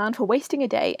curses the man for wasting a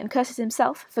day and curses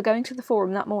himself for going to the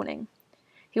forum that morning.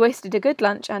 He wasted a good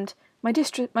lunch and my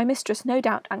mistress no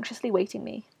doubt anxiously waiting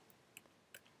me.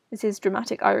 This is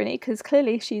dramatic irony because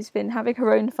clearly she's been having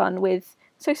her own fun with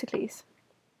Sophocles.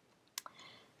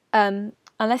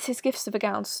 Unless his gifts of a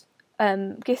gown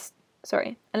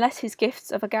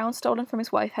stolen from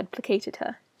his wife had placated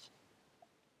her.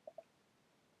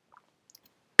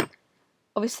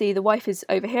 Obviously, the wife is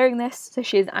overhearing this, so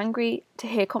she is angry to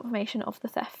hear confirmation of the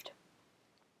theft.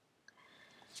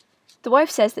 The wife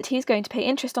says that he's going to pay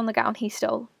interest on the gown he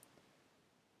stole.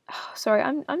 Oh, sorry,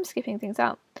 I'm skipping things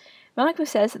out. Menaechmus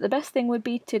says that the best thing would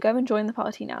be to go and join the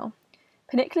party now.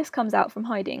 Menaechmus comes out from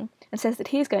hiding and says that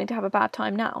he is going to have a bad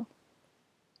time now.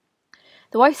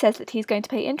 The wife says that he's going to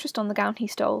pay interest on the gown he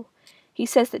stole. He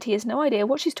says that he has no idea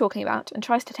what she's talking about and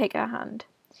tries to take her hand.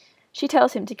 She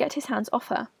tells him to get his hands off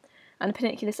her, and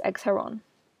Menaechmus eggs her on.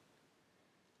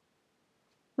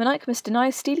 Menaechmus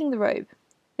denies stealing the robe.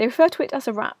 They refer to it as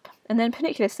a wrap, and then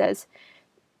Menaechmus says,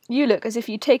 "You look as if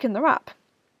you'd taken the wrap,"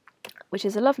 which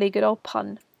is a lovely good old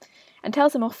pun, and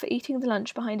tells him off for eating the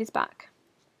lunch behind his back.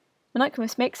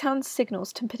 Menaechmus makes hand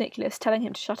signals to Menaechmus, telling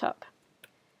him to shut up.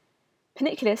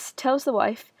 Menaechmus tells the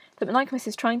wife that Menaechmus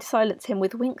is trying to silence him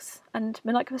with winks, and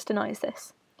Menaechmus denies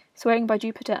this, swearing by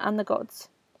Jupiter and the gods.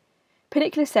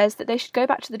 Menaechmus says that they should go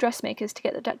back to the dressmakers to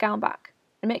get the gown back,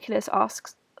 and Menaechmus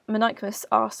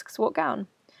asks what gown.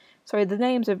 Sorry, the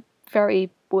names are very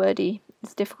wordy.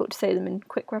 It's difficult to say them in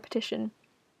quick repetition.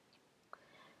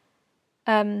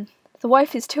 The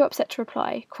wife is too upset to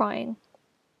reply, crying.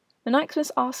 Menaechmus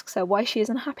asks her why she is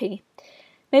unhappy.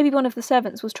 Maybe one of the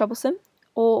servants was troublesome,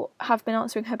 or have been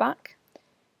answering her back.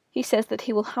 He says that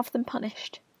he will have them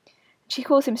punished. She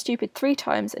calls him stupid 3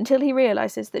 times until he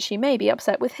realises that she may be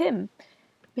upset with him,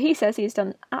 but he says he has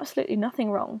done absolutely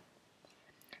nothing wrong.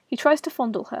 He tries to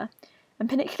fondle her, and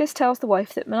Menaechmus tells the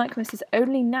wife that Menaechmus is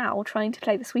only now trying to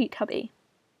play the sweet hubby.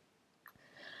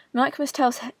 Menaechmus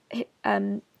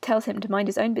tells him to mind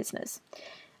his own business,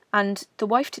 and the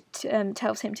wife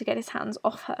tells him to get his hands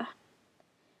off her.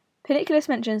 Menaechmus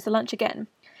mentions the lunch again,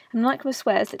 and Menaechmus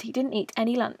swears that he didn't eat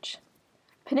any lunch.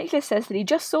 Menaechmus says that he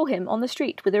just saw him on the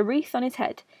street with a wreath on his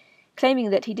head,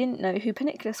 claiming that he didn't know who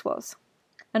Menaechmus was,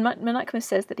 and Menaechmus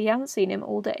says that he hasn't seen him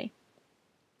all day.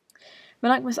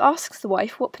 Menaechmus asks the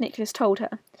wife what Menaechmus told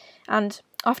her, and,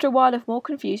 after a while of more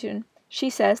confusion, she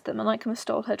says that Menaechmus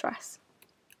stole her dress.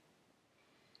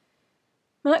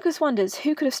 Menaechmus wonders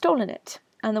who could have stolen it,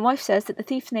 and the wife says that the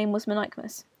thief's name was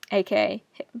Menaechmus, aka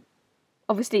him.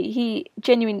 Obviously,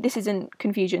 this isn't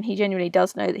confusion, he genuinely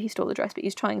does know that he stole the dress, but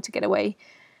he's trying to get away.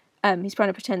 He's trying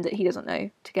to pretend that he doesn't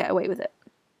know to get away with it.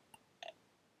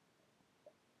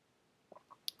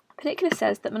 Menaechmus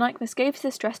says that Menaechmus gave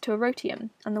this dress to Erotium,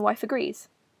 and the wife agrees.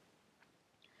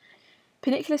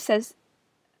 Menaechmus says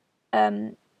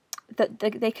that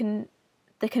they can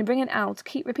bring an owl to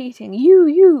keep repeating,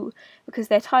 you, because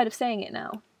they're tired of saying it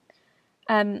now.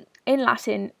 And In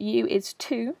Latin, you is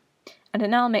two, and a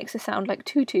noun makes a sound like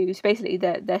two twos. Basically,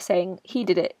 they're saying, he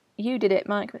did it, you did it,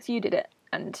 Menaechmus, you did it,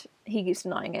 and he keeps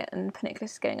denying it, and Menaechmus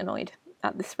is getting annoyed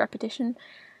at this repetition.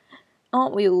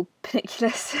 Aren't we all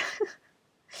peniculous?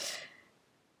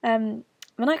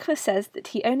 Menaechmus says that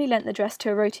he only lent the dress to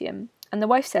Erotium, and the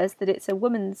wife says that it's a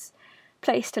woman's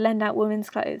place to lend out women's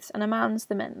clothes, and a man's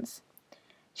the men's.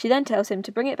 She then tells him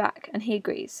to bring it back, and he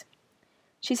agrees.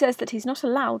 She says that he's not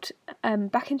allowed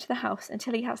back into the house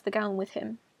until he has the gown with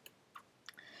him.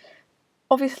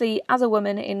 Obviously, as a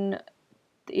woman in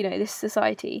this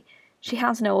society, she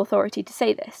has no authority to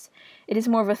say this. It is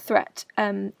more of a threat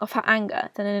of her anger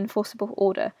than an enforceable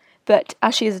order. But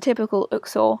as she is a typical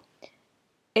uxor,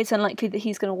 it's unlikely that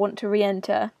he's going to want to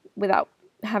re-enter without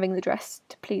having the dress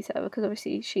to please her, because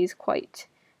obviously she's quite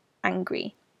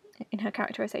angry in her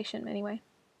characterisation anyway.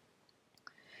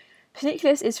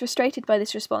 Peniculus is frustrated by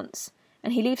this response,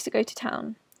 and he leaves to go to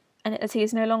town, and as he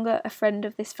is no longer a friend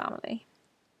of this family.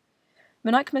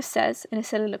 Menaechmus says, in a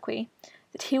soliloquy,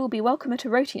 that he will be welcome at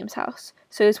Erotium's house,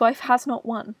 so his wife has not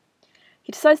one.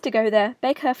 He decides to go there,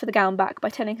 beg her for the gown back by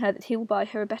telling her that he will buy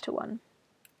her a better one.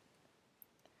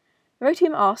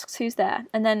 Erotium asks who's there,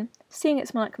 and then, seeing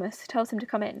it's Menaechmus, tells him to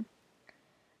come in.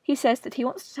 He says that he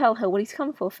wants to tell her what he's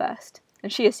come for first,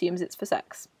 and she assumes it's for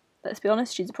sex. Let's be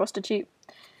honest, she's a prostitute.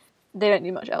 They don't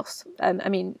do much else.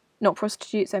 Not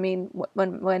prostitutes, when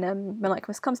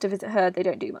Menaechmus comes to visit her, they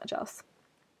don't do much else.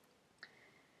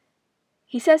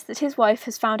 He says that his wife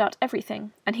has found out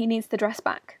everything, and he needs the dress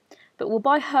back, but will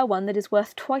buy her one that is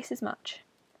worth twice as much.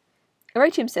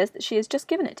 Erotium says that she has just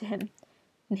given it to him,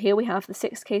 and here we have the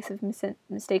sixth case of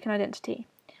mistaken identity.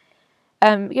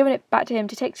 Given it back to him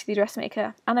to take to the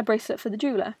dressmaker, and a bracelet for the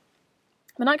jeweller.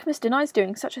 Menaechmus denies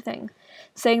doing such a thing,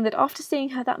 saying that after seeing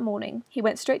her that morning, he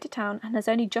went straight to town and has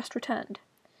only just returned.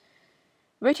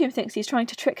 Erotium thinks he's trying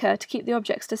to trick her to keep the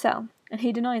objects to sell, and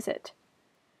he denies it.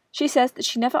 She says that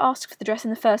she never asked for the dress in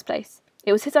the first place.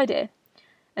 It was his idea,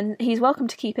 and he's welcome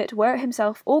to keep it, wear it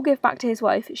himself, or give back to his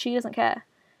wife. She doesn't care.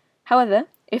 However,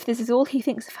 if this is all he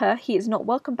thinks of her, he is not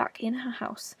welcome back in her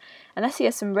house, unless he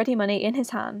has some ready money in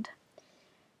his hand.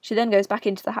 She then goes back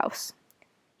into the house.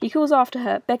 He calls after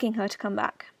her, begging her to come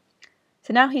back.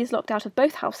 So now he is locked out of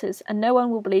both houses, and no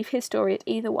one will believe his story at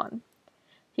either one.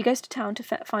 He goes to town to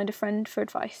find a friend for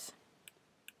advice.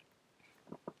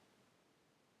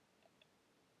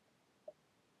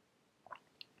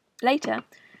 Later,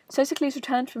 Sophocles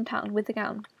returned from town with the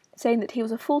gown, saying that he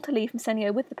was a fool to leave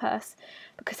Messenia with the purse,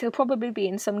 because he'll probably be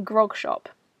in some grog shop,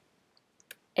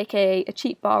 aka a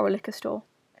cheap bar or liquor store.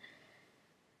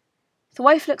 The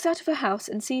wife looks out of her house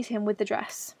and sees him with the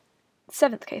dress. The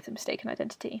seventh case of mistaken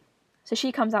identity. So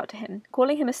she comes out to him,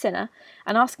 calling him a sinner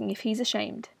and asking if he's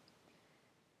ashamed.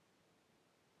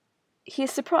 He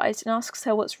is surprised and asks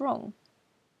her what's wrong.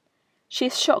 She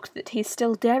is shocked that he is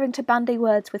still daring to bandy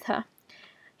words with her.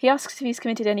 He asks if he's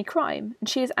committed any crime, and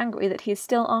she is angry that he is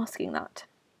still asking that.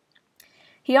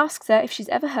 He asks her if she's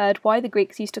ever heard why the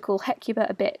Greeks used to call Hecuba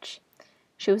a bitch.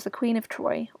 She was the queen of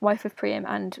Troy, wife of Priam,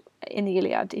 and in the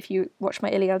Iliad, if you watch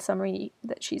my Iliad summary,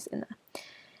 that she's in there.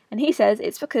 And he says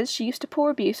it's because she used to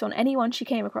pour abuse on anyone she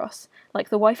came across, like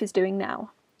the wife is doing now.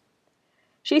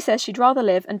 She says she'd rather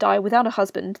live and die without a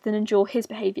husband than endure his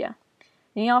behaviour,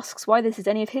 and he asks why this is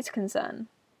any of his concern.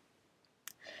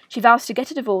 She vows to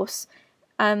get a divorce,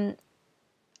 and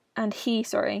he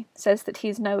says that he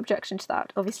has no objection to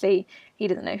that. Obviously, he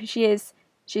doesn't know who she is,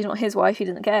 she's not his wife, he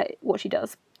doesn't care what she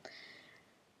does.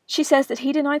 She says that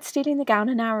he denied stealing the gown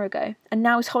an hour ago, and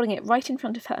now is holding it right in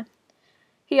front of her.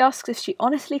 He asks if she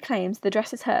honestly claims the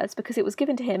dress is hers because it was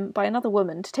given to him by another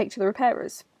woman to take to the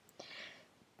repairers.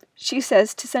 She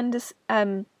says to send us.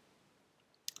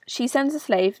 She sends a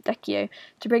slave, Decio,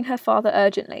 to bring her father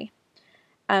urgently,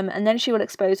 and then she will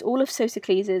expose all of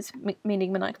Sophocles',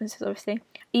 meaning Menaechmus, obviously,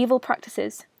 evil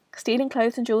practices, stealing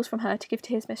clothes and jewels from her to give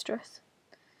to his mistress.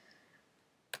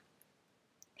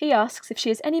 He asks if she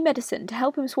has any medicine to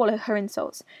help him swallow her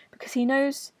insults, because he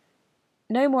knows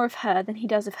no more of her than he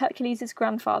does of Hercules'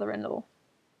 grandfather-in-law.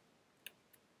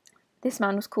 This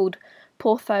man was called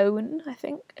Porthone, I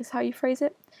think, is how you phrase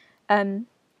it.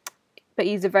 But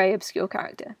he's a very obscure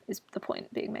character, is the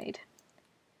point being made.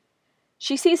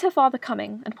 She sees her father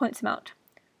coming and points him out.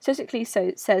 Sophocles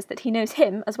says that he knows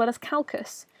him as well as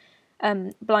Calchas,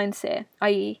 blind seer,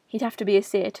 i.e. he'd have to be a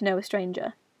seer to know a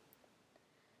stranger.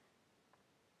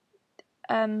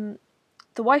 The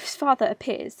wife's father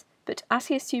appears, but as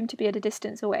he assumed to be at a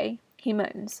distance away, he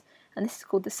moans, and this is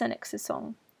called the Senex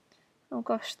song. Oh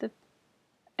gosh,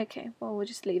 okay, well we'll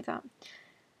just leave that.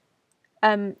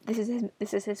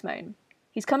 This is his moan.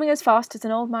 He's coming as fast as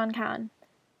an old man can.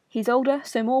 He's older,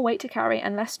 so more weight to carry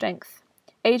and less strength.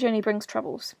 Age only brings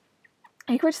troubles.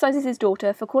 He criticises his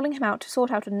daughter for calling him out to sort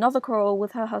out another quarrel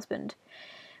with her husband.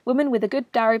 Women with a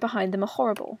good dowry behind them are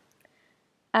horrible.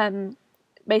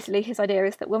 Basically, his idea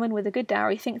is that women with a good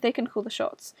dowry think they can call the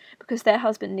shots because their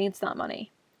husband needs that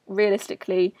money.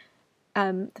 Realistically,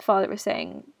 the father is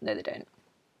saying, no, they don't.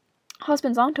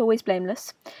 Husbands aren't always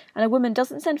blameless, and a woman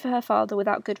doesn't send for her father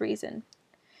without good reason.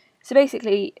 So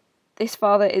basically, this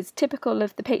father is typical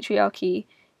of the patriarchy.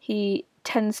 He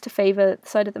tends to favour the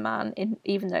side of the man,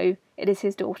 even though it is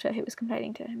his daughter who is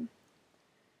complaining to him.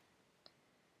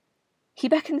 He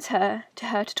beckons her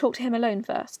to talk to him alone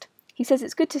first. He says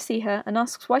it's good to see her and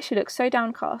asks why she looks so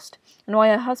downcast and why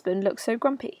her husband looks so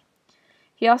grumpy.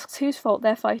 He asks whose fault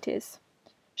their fight is.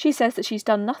 She says that she's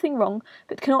done nothing wrong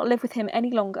but cannot live with him any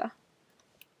longer.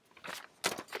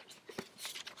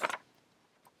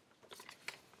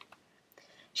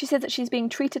 She says that she's being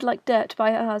treated like dirt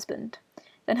by her husband.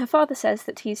 Then her father says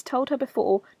that he's told her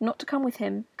before not to come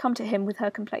to him with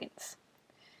her complaints.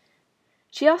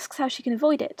 She asks how she can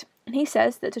avoid it, and he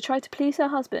says that to try to please her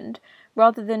husband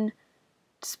rather than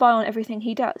to spy on everything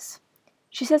he does.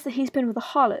 She says that he's been with a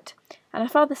harlot, and her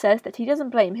father says that he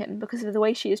doesn't blame him because of the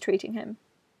way she is treating him.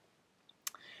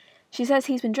 She says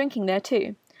he's been drinking there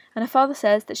too, and her father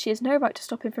says that she has no right to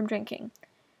stop him from drinking.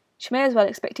 She may as well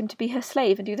expect him to be her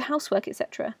slave and do the housework,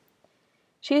 etc.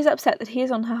 She is upset that he is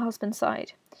on her husband's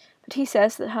side, but he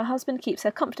says that her husband keeps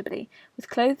her comfortably, with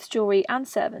clothes, jewellery and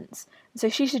servants, and so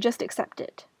she should just accept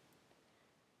it.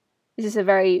 This is a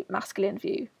very masculine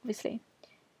view, obviously.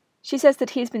 She says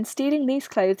that he has been stealing these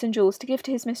clothes and jewels to give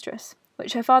to his mistress,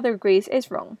 which her father agrees is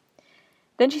wrong.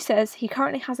 Then she says he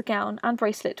currently has a gown and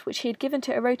bracelet which he had given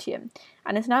to Erotium,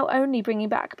 and is now only bringing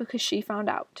back because she found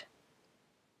out.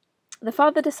 The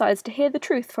father decides to hear the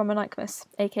truth from Menaechmus,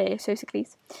 aka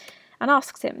Sophocles, and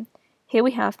asks him. Here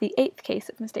we have the 8th case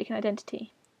of mistaken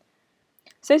identity.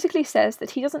 Sophocles says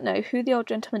that he doesn't know who the old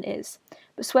gentleman is,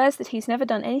 but swears that he's never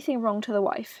done anything wrong to the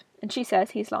wife, and she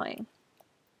says he's lying.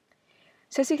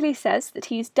 Sophocles says that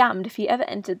he's damned if he ever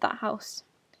entered that house.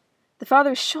 The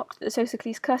father is shocked that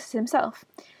Sophocles curses himself,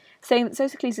 saying that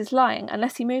Sophocles is lying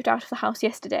unless he moved out of the house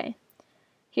yesterday.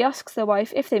 He asks the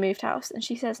wife if they moved house, and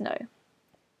she says no.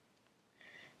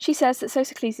 She says that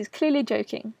Sophocles is clearly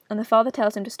joking, and the father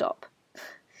tells him to stop.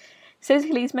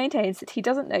 Sophocles maintains that he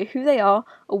doesn't know who they are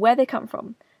or where they come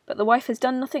from, but the wife has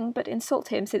done nothing but insult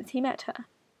him since he met her.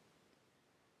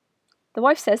 The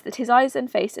wife says that his eyes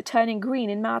and face are turning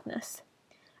green in madness.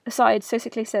 Aside,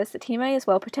 Sophocles says that he may as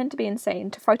well pretend to be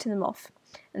insane to frighten them off,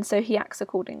 and so he acts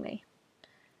accordingly.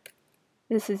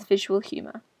 This is visual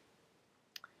humour.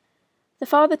 The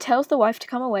father tells the wife to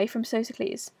come away from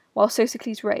Sophocles, while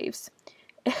Sophocles raves.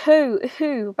 Ehoo,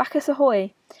 ehoo, Bacchus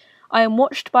ahoy! I am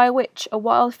watched by a witch, a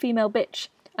wild female bitch,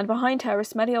 and behind her a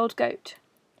smelly old goat.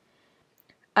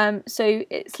 So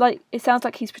it sounds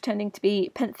like he's pretending to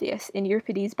be Pentheus in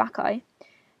Euripides' Bacchae,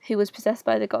 who was possessed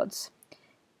by the gods.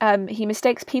 He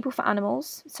mistakes people for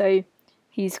animals, so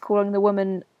he's calling the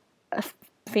woman a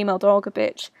female dog, a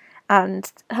bitch, and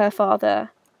her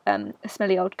father a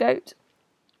smelly old goat.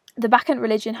 The Bacchant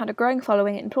religion had a growing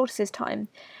following in Plautus' time,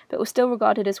 but was still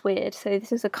regarded as weird, so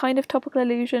this is a kind of topical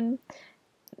allusion,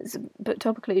 but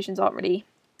topical allusions aren't really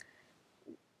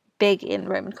big in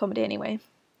Roman comedy anyway.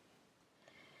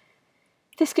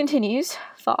 This continues,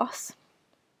 farce,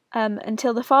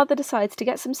 until the father decides to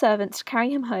get some servants to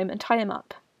carry him home and tie him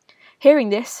up. Hearing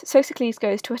this, Sophocles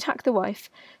goes to attack the wife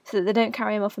so that they don't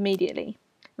carry him off immediately,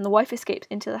 and the wife escapes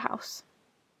into the house.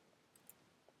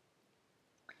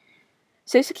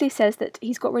 Sophocles says that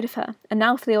he's got rid of her, and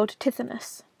now for the old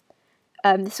Tithonus.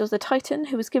 This was a Titan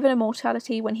who was given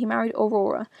immortality when he married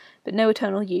Aurora, but no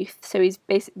eternal youth, so he's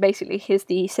basically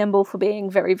the symbol for being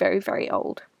very, very, very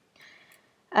old.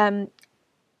 A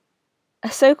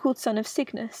so-called son of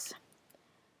Cygnus.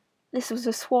 This was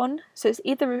a swan, so it's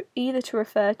either to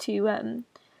refer to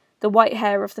the white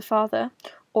hair of the father,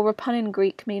 or a pun in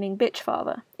Greek meaning bitch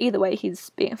father. Either way, he's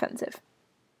being offensive.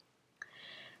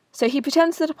 So he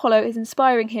pretends that Apollo is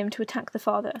inspiring him to attack the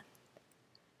father.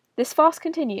 This farce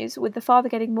continues, with the father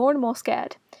getting more and more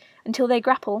scared, until they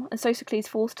grapple and Sophocles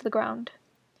falls to the ground.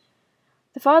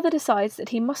 The father decides that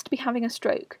he must be having a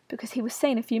stroke, because he was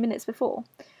sane a few minutes before,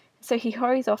 so he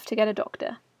hurries off to get a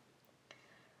doctor.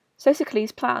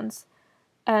 Sophocles plans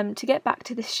to get back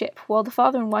to this ship while the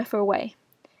father and wife are away,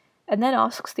 and then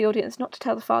asks the audience not to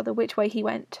tell the father which way he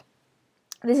went.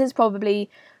 This is probably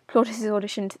Plautus'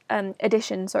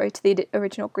 addition to the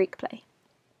original Greek play.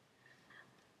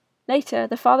 Later,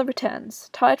 the father returns,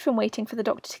 tired from waiting for the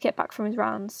doctor to get back from his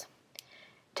rounds.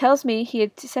 Tells me he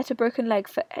had set a broken leg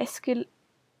for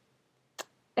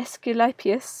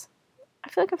Aesculapius, I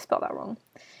feel like I've spelled that wrong.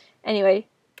 Anyway,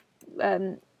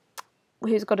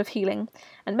 who's a god of healing,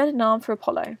 and made an arm for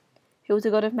Apollo, who was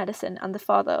a god of medicine and the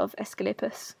father of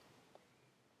Aesculapius.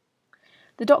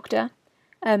 The doctor,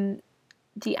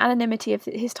 the anonymity of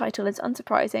his title is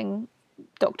unsurprising.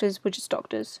 Doctors were just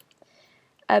doctors.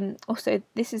 Also,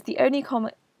 this is the only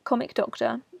comic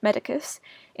doctor, Menaechmus,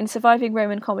 in surviving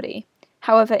Roman comedy.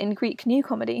 However, in Greek New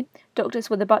Comedy, doctors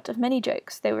were the butt of many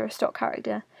jokes. They were a stock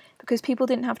character, because people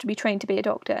didn't have to be trained to be a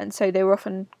doctor, and so they were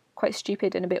often quite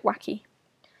stupid and a bit wacky.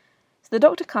 So the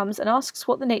doctor comes and asks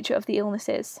what the nature of the illness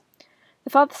is.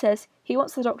 The father says he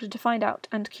wants the doctor to find out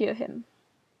and cure him.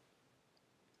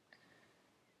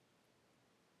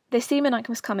 They see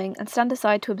Menaechmus coming and stand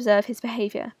aside to observe his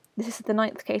behaviour. This is the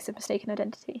 9th case of mistaken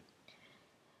identity.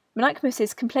 Menaechmus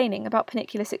is complaining about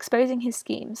Paniculus exposing his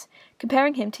schemes,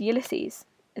 comparing him to Ulysses.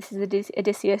 This is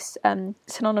Odysseus,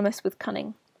 synonymous with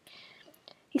cunning.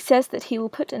 He says that he will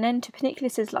put an end to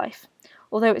Paniculus's life,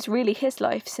 although it's really his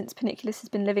life since Paniculus has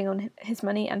been living on his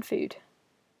money and food.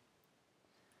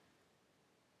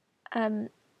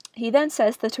 He then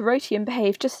says that Erotium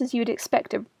behaved just as you would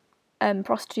expect a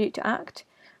prostitute to act.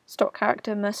 Stock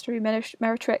character, mercenary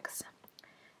Menaechmus,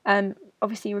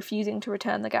 obviously refusing to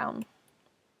return the gown.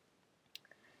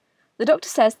 The doctor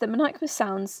says that Menaechmus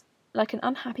sounds like an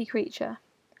unhappy creature.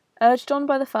 Urged on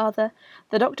by the father,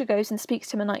 the doctor goes and speaks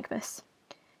to Menaechmus.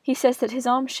 He says that his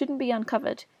arm shouldn't be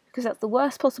uncovered, because that's the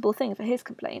worst possible thing for his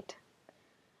complaint.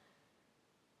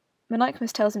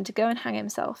 Menaechmus tells him to go and hang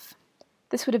himself.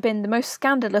 This would have been the most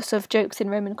scandalous of jokes in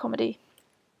Roman comedy.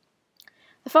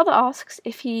 The father asks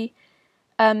if he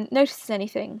notices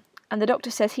anything, and the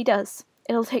doctor says he does.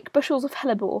 It'll take bushels of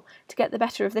hellebore to get the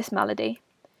better of this malady.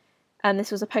 And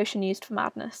this was a potion used for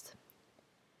madness.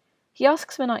 He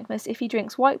asks Menaechmus if he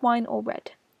drinks white wine or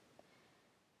red.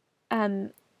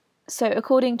 So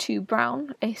according to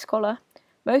Brown, a scholar,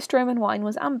 most Roman wine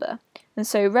was amber, and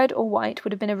so red or white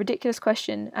would have been a ridiculous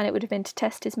question, and it would have been to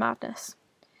test his madness.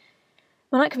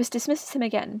 Menaechmus dismisses him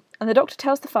again, and the doctor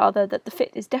tells the father that the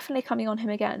fit is definitely coming on him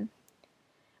again.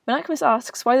 Menaechmus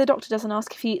asks why the doctor doesn't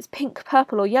ask if he eats pink,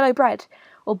 purple, or yellow bread,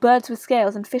 or birds with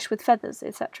scales and fish with feathers,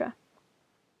 etc.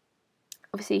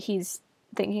 Obviously, he's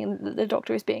thinking that the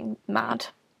doctor is being mad.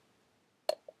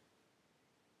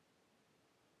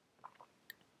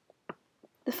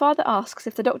 The father asks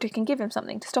if the doctor can give him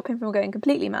something to stop him from going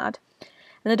completely mad,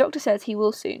 and the doctor says he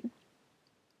will soon.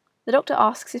 The doctor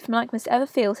asks if Menaechmus ever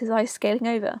feels his eyes scaling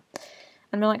over,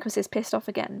 and Menaechmus is pissed off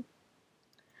again.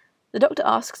 The doctor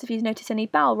asks if he's noticed any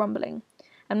bowel rumbling,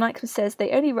 and Menaechmus says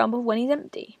they only rumble when he's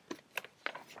empty.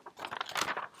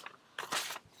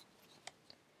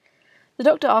 The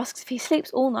doctor asks if he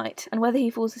sleeps all night, and whether he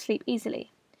falls asleep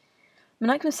easily.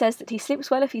 Menaechmus says that he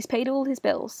sleeps well if he's paid all his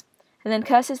bills, and then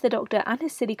curses the doctor and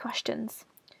his silly questions.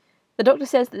 The doctor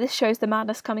says that this shows the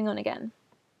madness coming on again.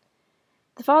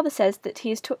 The father says that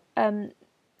he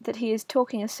is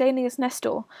talking as sanely as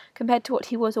Nestor compared to what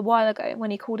he was a while ago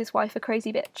when he called his wife a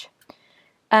crazy bitch.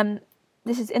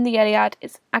 This is in the Iliad.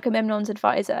 It's Agamemnon's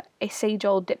advisor, a sage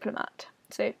old diplomat.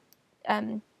 So,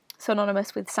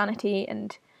 synonymous with sanity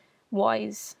and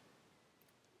wise.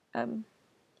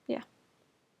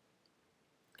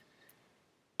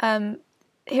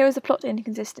 Here is a plot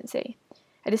inconsistency.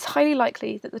 It is highly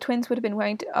likely that the twins would have been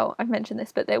wearing... I've mentioned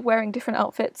this, but they're wearing different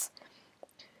outfits.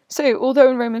 So, although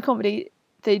in Roman comedy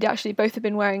they'd actually both have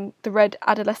been wearing the red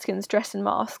adolescent's dress and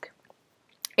mask,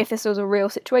 if this was a real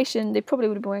situation, they probably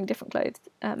would have been wearing different clothes.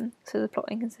 So the plot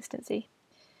inconsistency.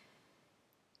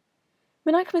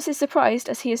 Menaechmus is surprised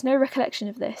as he has no recollection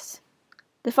of this.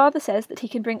 The father says that he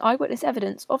can bring eyewitness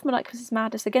evidence of Menaechmus'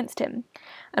 madness against him,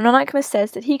 and Menaechmus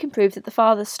says that he can prove that the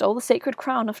father stole the sacred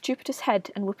crown off Jupiter's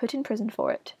head and were put in prison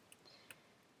for it.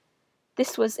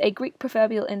 This was a Greek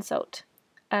proverbial insult.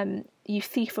 You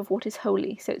thief of what is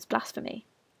holy, so it's blasphemy.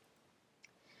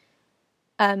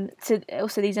 So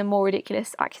also these are more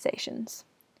ridiculous accusations.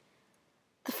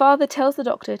 The father tells the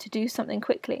doctor to do something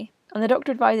quickly, and the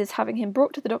doctor advises having him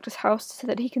brought to the doctor's house so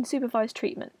that he can supervise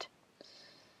treatment.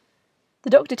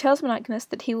 The doctor tells Menaechmus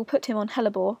that he will put him on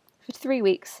hellebore for 3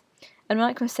 weeks, and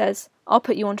Menaechmus says, "I'll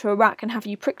put you onto a rack and have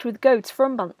you pricked with goads for a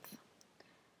month."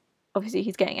 Obviously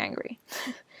he's getting angry.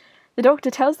 The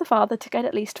doctor tells the father to get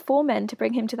at least 4 men to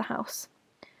bring him to the house.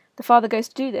 The father goes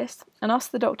to do this, and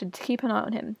asks the doctor to keep an eye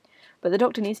on him, but the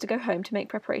doctor needs to go home to make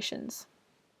preparations.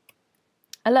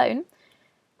 Alone,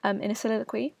 in a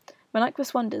soliloquy,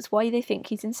 Menaechmus wonders why they think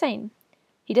he's insane.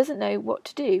 He doesn't know what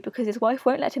to do because his wife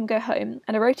won't let him go home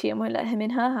and Erotium won't let him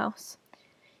in her house.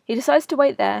 He decides to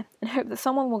wait there and hope that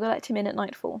someone will let him in at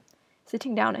nightfall,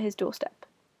 sitting down at his doorstep.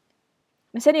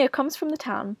 Menaechmus comes from the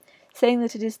town, saying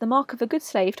that it is the mark of a good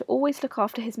slave to always look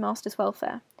after his master's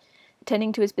welfare,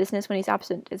 attending to his business when he's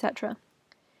absent, etc.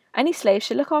 Any slave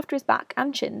should look after his back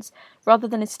and shins rather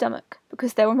than his stomach,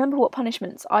 because they'll remember what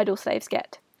punishments idle slaves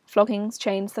get: floggings,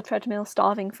 chains, the treadmill,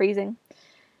 starving, freezing.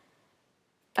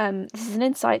 This is an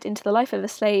insight into the life of a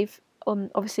slave.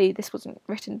 Obviously, this wasn't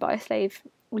written by a slave,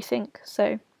 we think,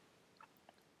 so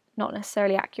not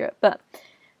necessarily accurate, but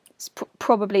it's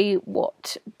probably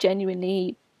what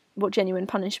genuine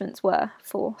punishments were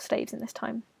for slaves in this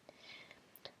time.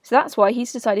 So that's why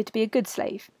he's decided to be a good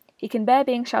slave. He can bear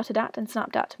being shouted at and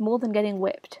snapped at more than getting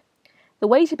whipped. The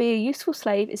way to be a useful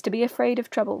slave is to be afraid of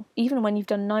trouble, even when you've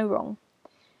done no wrong.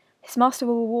 His master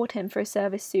will reward him for his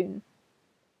service soon.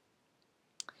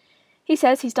 He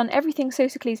says he's done everything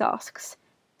Sophocles asks,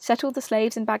 settled the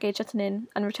slaves and baggage at an inn,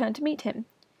 and returned to meet him.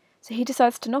 So he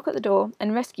decides to knock at the door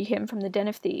and rescue him from the den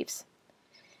of thieves.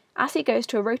 As he goes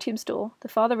to a rotium store, the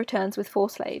father returns with 4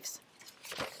 slaves.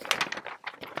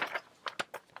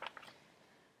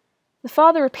 The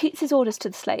father repeats his orders to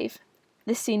the slave.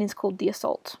 This scene is called the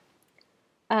assault.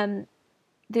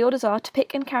 The orders are to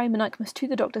pick and carry Menaechmus to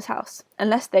the doctor's house,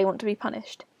 unless they want to be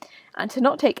punished, and to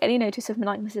not take any notice of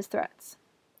Menaechmus's threats.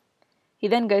 He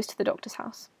then goes to the doctor's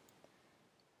house.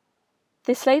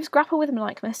 The slaves grapple with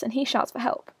Menaechmus, and he shouts for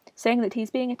help, saying that he's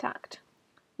being attacked.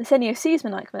 Menaechmus sees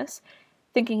Menaechmus,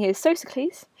 thinking he is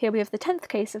Sophocles. Here we have the 10th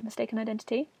case of mistaken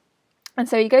identity, and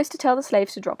so he goes to tell the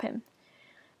slaves to drop him.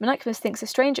 Menaechmus thinks a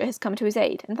stranger has come to his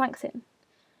aid and thanks him.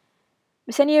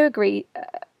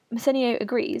 Menaechmus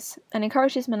agrees and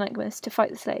encourages Menaechmus to fight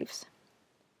the slaves.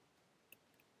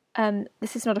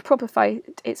 This is not a proper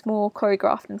fight, it's more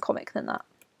choreographed and comic than that.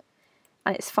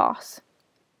 And it's farce.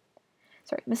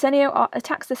 Menaechmus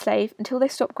attacks the slave until they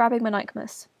stop grabbing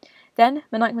Menaechmus. Then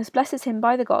Menaechmus blesses him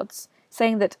by the gods,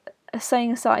 saying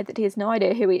aside that he has no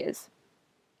idea who he is.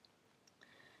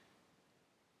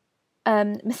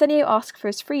 Menaechmus asks for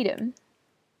his freedom.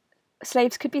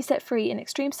 Slaves could be set free in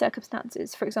extreme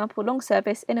circumstances, for example, long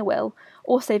service, in a will,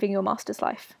 or saving your master's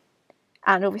life.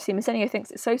 And obviously Menaechmus thinks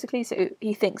it's Sophocles, so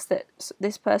he thinks that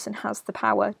this person has the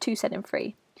power to set him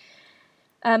free.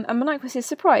 And Menaechmus is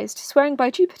surprised, swearing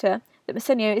by Jupiter that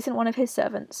Menaechmus isn't one of his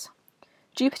servants.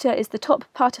 Jupiter is the top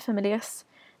paterfamilias,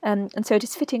 and so it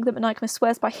is fitting that Menaechmus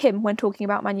swears by him when talking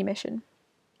about manumission.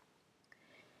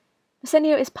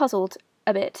 Menaechmus is puzzled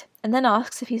a bit, and then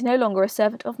asks if he's no longer a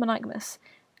servant of Menaechmus,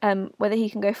 whether he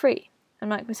can go free,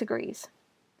 and Menaechmus agrees.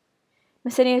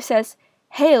 Menaechmus says,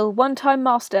 "Hail, one-time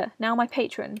master, now my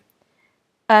patron."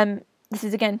 This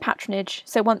is again patronage,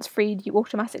 so once freed you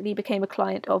automatically became a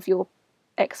client of your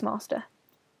ex-master.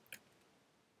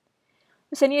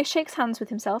 Menaechmus shakes hands with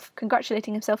himself,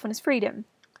 congratulating himself on his freedom.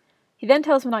 He then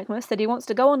tells Menaechmus that he wants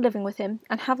to go on living with him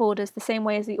and have orders the same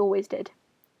way as he always did.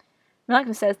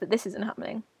 Menaechmus says that this isn't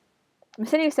happening.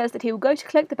 Menaechmus says that he will go to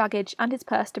collect the baggage and his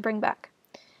purse to bring back.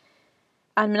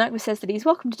 And Menaechmus says that he's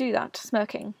welcome to do that,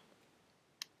 smirking.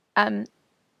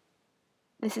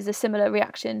 This is a similar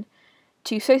reaction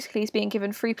to Sophocles being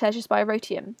given free pleasures by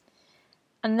Erotium.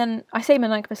 And then I say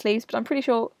Menaechmus leaves, but I'm pretty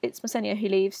sure it's Menaechmus who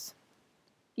leaves.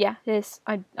 Yeah, it is.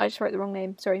 I just wrote the wrong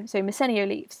name, sorry. So Menaechmus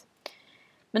leaves.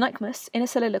 Menaechmus, in a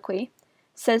soliloquy,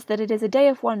 says that it is a day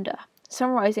of wonder,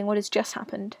 summarising what has just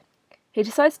happened. He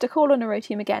decides to call on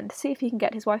Erotium again to see if he can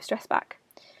get his wife's dress back.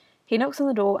 He knocks on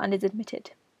the door and is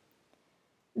admitted.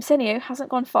 Menaechmus hasn't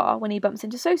gone far when he bumps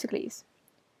into Sophocles.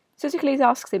 Sophocles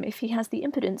asks him if he has the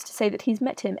impudence to say that he's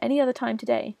met him any other time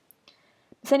today.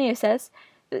 Menaechmus says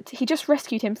that he just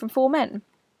rescued him from 4 men.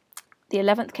 The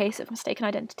 11th case of mistaken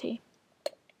identity.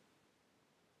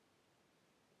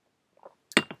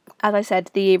 As I said,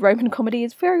 the Roman comedy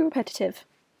is very repetitive.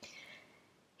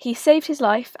 He saved his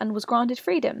life and was granted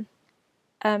freedom.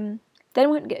 Then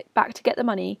went back to get the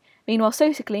money. Meanwhile,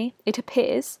 Sophocles, it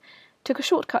appears, took a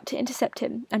shortcut to intercept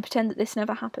him and pretend that this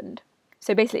never happened.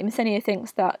 So basically, Menaechmus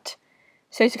thinks that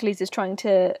Sophocles is trying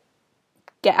to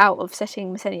get out of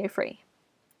setting Menaechmus free.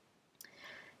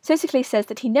 Sophocles says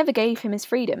that he never gave him his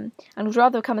freedom and would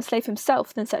rather become a slave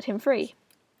himself than set him free.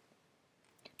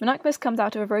 Menaechmus comes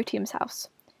out of Erotium's house.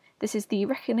 This is the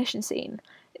recognition scene.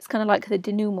 It's kind of like the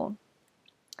denouement.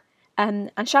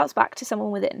 And shouts back to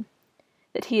someone within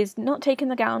that he has not taken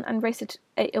the gown and raced it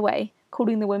away,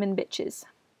 calling the women bitches.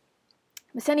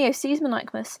 Menaechmus sees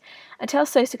Menaechmus and tells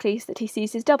Sophocles that he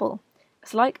sees his double,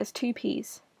 as like as 2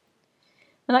 peas.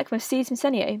 Menaechmus sees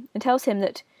Menaechmus and tells him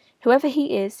that whoever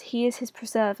he is his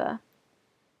preserver.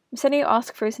 Menaechmus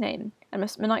asks for his name, and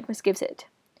Menaechmus gives it.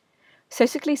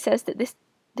 Sophocles says that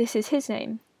this is his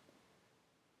name.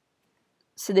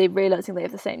 So they're realising they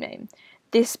have the same name.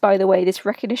 This, by the way, this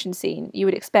recognition scene, you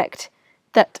would expect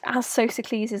that as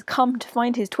Sosicles is come to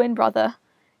find his twin brother,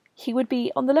 he would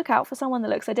be on the lookout for someone that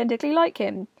looks identically like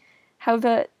him.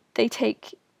 However, they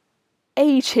take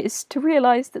ages to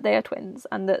realise that they are twins,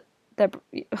 and that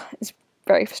it's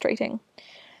very frustrating.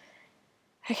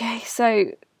 Okay,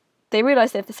 so they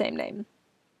realise they have the same name.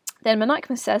 Then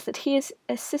Menaechmus says that he is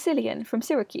a Sicilian from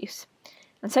Syracuse,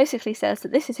 and Sosicles says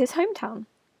that this is his hometown.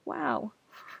 Wow.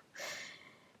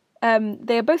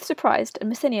 They are both surprised,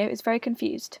 and Menaechmus is very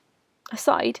confused.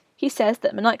 Aside, he says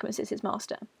that Menaechmus is his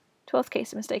master. 12th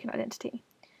case of mistaken identity.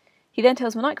 He then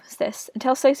tells Menaechmus this, and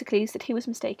tells Sosicles that he was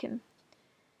mistaken.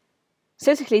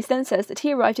 Sosicles then says that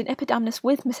he arrived in Epidamnus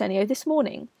with Menaechmus this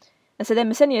morning, and so then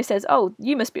Menaechmus says, "Oh,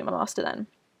 you must be my master then."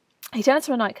 He turns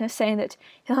to Menaechmus, saying that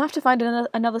he'll have to find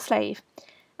another slave,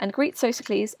 and greets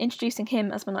Sosicles, introducing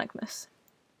him as Menaechmus.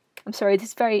 I'm sorry,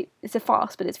 it's a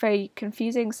farce, but it's very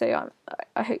confusing, so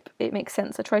I hope it makes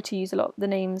sense. I try to use a lot of the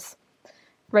names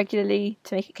regularly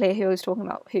to make it clear who I was talking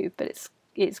about who, but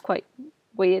it's quite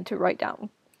weird to write down.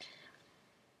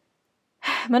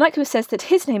 Menaechmus says that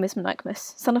his name is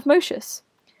Menaechmus, son of Menaechmus,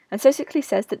 and Sosicles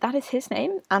says that that is his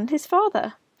name and his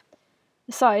father.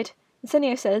 Aside,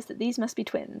 Menaechmus says that these must be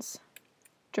twins.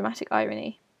 Dramatic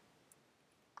irony.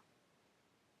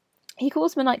 He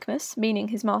calls Menaechmus, meaning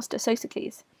his master,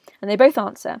 Sosicles, and they both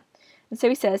answer, and so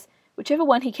he says, whichever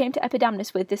one he came to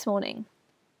Epidamnus with this morning.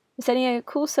 Menaechmus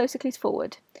calls Sosicles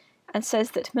forward, and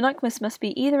says that Menaechmus must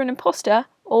be either an impostor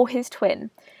or his twin,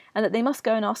 and that they must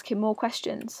go and ask him more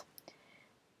questions.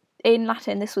 In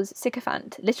Latin, this was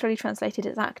sycophant, literally translated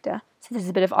as actor, so this is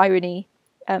a bit of irony,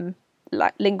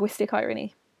 linguistic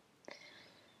irony.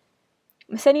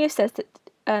 Menaechmus says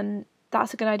that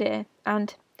that's a good idea,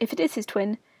 and if it is his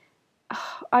twin,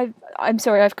 I'm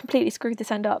sorry, I've completely screwed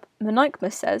this end up.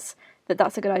 Menaechmus says that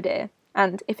that's a good idea,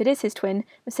 and if it is his twin,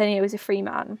 Menaechmus is a free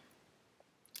man.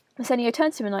 Menaechmus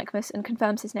turns to Menaechmus and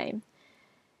confirms his name,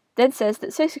 then says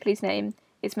that Sosicles' name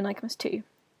is Menaechmus too.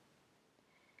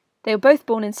 They were both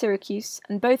born in Syracuse,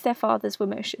 and both their fathers were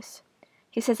Menaechmus.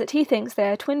 He says that he thinks they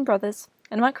are twin brothers,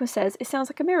 and Menaechmus says it sounds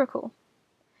like a miracle.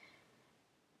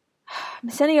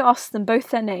 Menaechmus asks them both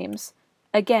their names.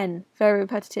 Again, very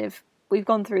repetitive. We've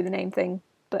gone through the name thing,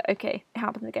 but okay, it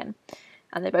happens again.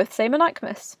 And they both say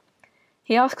Menaechmus.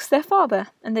 He asks their father,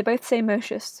 and they both say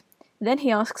Menaechmus. Then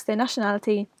he asks their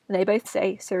nationality, and they both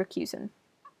say Syracusan.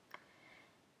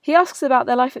 He asks about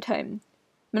their life at home.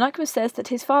 Menaechmus says that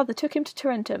his father took him to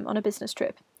Tarentum on a business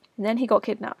trip, and then he got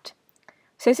kidnapped.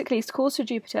 Sosicles calls to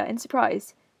Jupiter in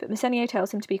surprise, but Menaechmus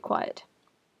tells him to be quiet.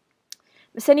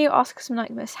 Menaechmus asks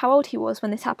Menaechmus how old he was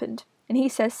when this happened, and he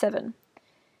says 7.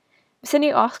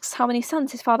 Menaechmus asks how many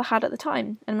sons his father had at the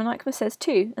time, and Menaechmus says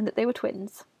 2, and that they were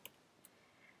twins.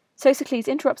 Sosicles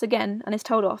interrupts again, and is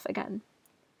told off again.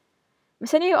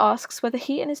 Menaechmus asks whether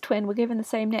he and his twin were given the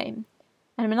same name,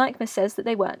 and Menaechmus says that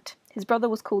they weren't. His brother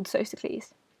was called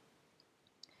Sosicles.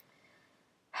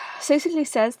 Sosicles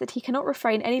says that he cannot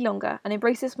refrain any longer and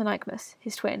embraces Menaechmus,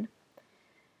 his twin.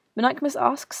 Menaechmus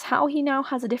asks how he now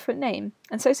has a different name,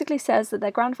 and Sosicles says that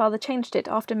their grandfather changed it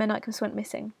after Menaechmus went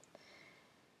missing.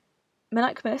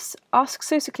 Menaechmus asks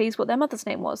Sosicles what their mother's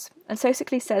name was, and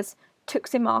Sosicles says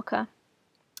Tuximaca.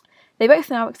 They both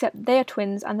now accept they are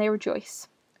twins, and they rejoice.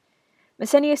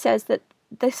 Menaechmus says that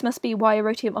this must be why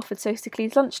Erotium offered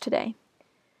Sosicles lunch today,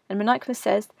 and Menaechmus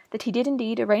says that he did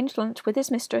indeed arrange lunch with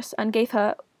his mistress and gave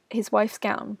her his wife's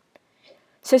gown.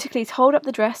 Sosicles holds up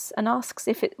the dress and asks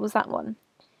if it was that one.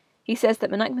 He says that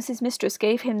Menaechmus' mistress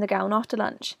gave him the gown after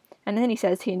lunch, and then he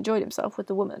says he enjoyed himself with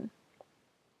the woman.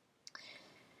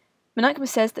 Menaechmus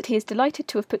says that he is delighted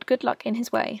to have put good luck in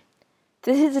his way.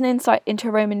 This is an insight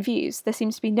into Roman views. There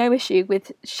seems to be no issue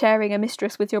with sharing a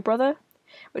mistress with your brother,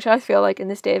 which I feel like in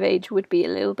this day of age would be a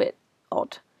little bit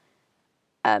odd,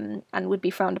 and would be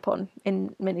frowned upon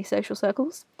in many social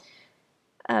circles.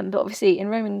 But obviously in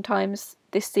Roman times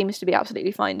this seems to be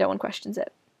absolutely fine, no one questions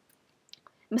it.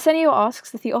 Menaechmus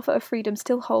asks if the offer of freedom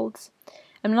still holds,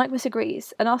 and Menaechmus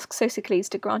agrees, and asks Sosicles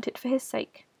to grant it for his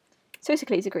sake.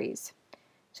 Sosicles agrees.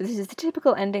 So this is the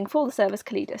typical ending for the Servus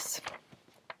Calidus.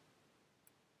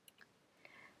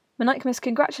 Menaechmus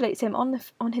congratulates him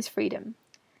on his freedom,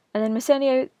 and then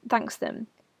Menaechmus thanks them.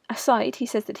 Aside, he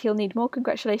says that he'll need more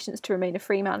congratulations to remain a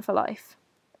free man for life.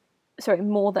 Sorry,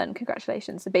 more than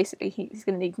congratulations, so basically he's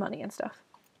going to need money and stuff.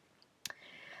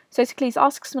 Sosicles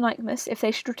asks Menaechmus if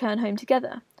they should return home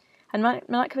together, and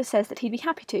Menaechmus says that he'd be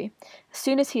happy to, as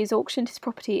soon as he has auctioned his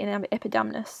property in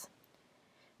Epidamnus.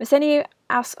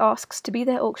 Menaechmus asks to be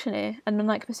their auctioneer, and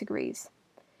Menaechmus agrees.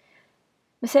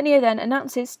 Menaechmus then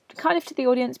announces, kind of to the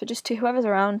audience, but just to whoever's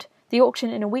around, the auction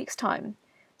in a week's time.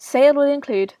 Sale will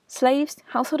include slaves,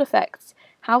 household effects,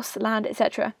 house, land,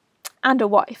 etc., and a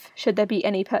wife, should there be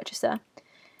any purchaser.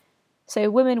 So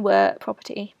women were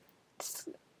property. It's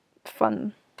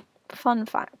fun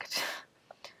fact.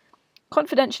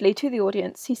 Confidentially to the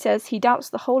audience, he says he doubts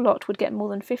the whole lot would get more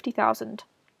than 50,000.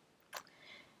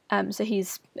 So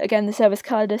he's, again, the service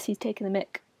cowardice, he's taken the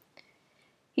mick.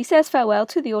 He says farewell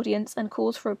to the audience and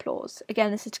calls for applause.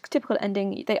 Again, this is a typical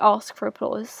ending. They ask for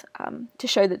applause to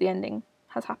show that the ending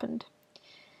has happened.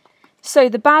 So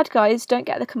the bad guys don't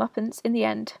get the comeuppance in the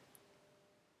end.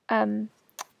 I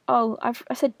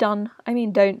said done. I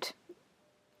mean don't.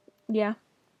 Yeah,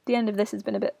 the end of this has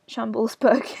been a bit shambles,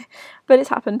 but it's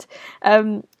happened.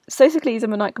 Sophocles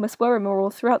and Menaechmus were immoral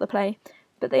throughout the play,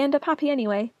 but they end up happy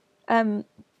anyway.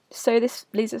 So this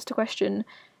leads us to question,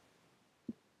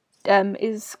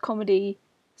 is comedy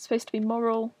supposed to be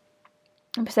moral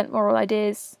and present moral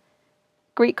ideas?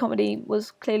 Greek comedy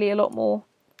was clearly a lot more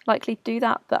likely to do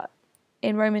that, but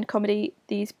in Roman comedy,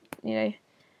 these,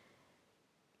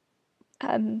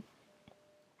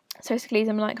 Sophocles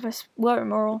and Menaechmus were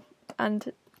immoral,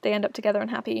 and they end up together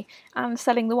and happy, and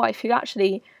selling the wife, who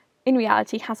actually, in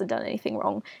reality, hasn't done anything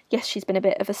wrong. Yes, she's been a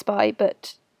bit of a spy,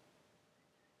 but,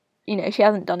 she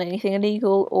hasn't done anything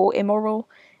illegal or immoral,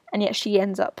 and yet she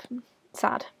ends up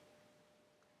sad.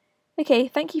 Okay,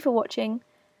 thank you for watching.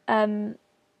 I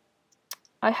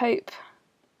hope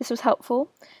this was helpful.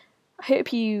 I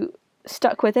hope you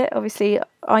stuck with it. Obviously,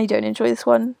 I don't enjoy this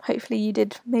one. Hopefully you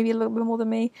did maybe a little bit more than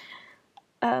me.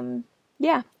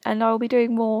 Yeah, and I'll be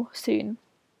doing more soon.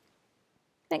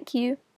 Thank you.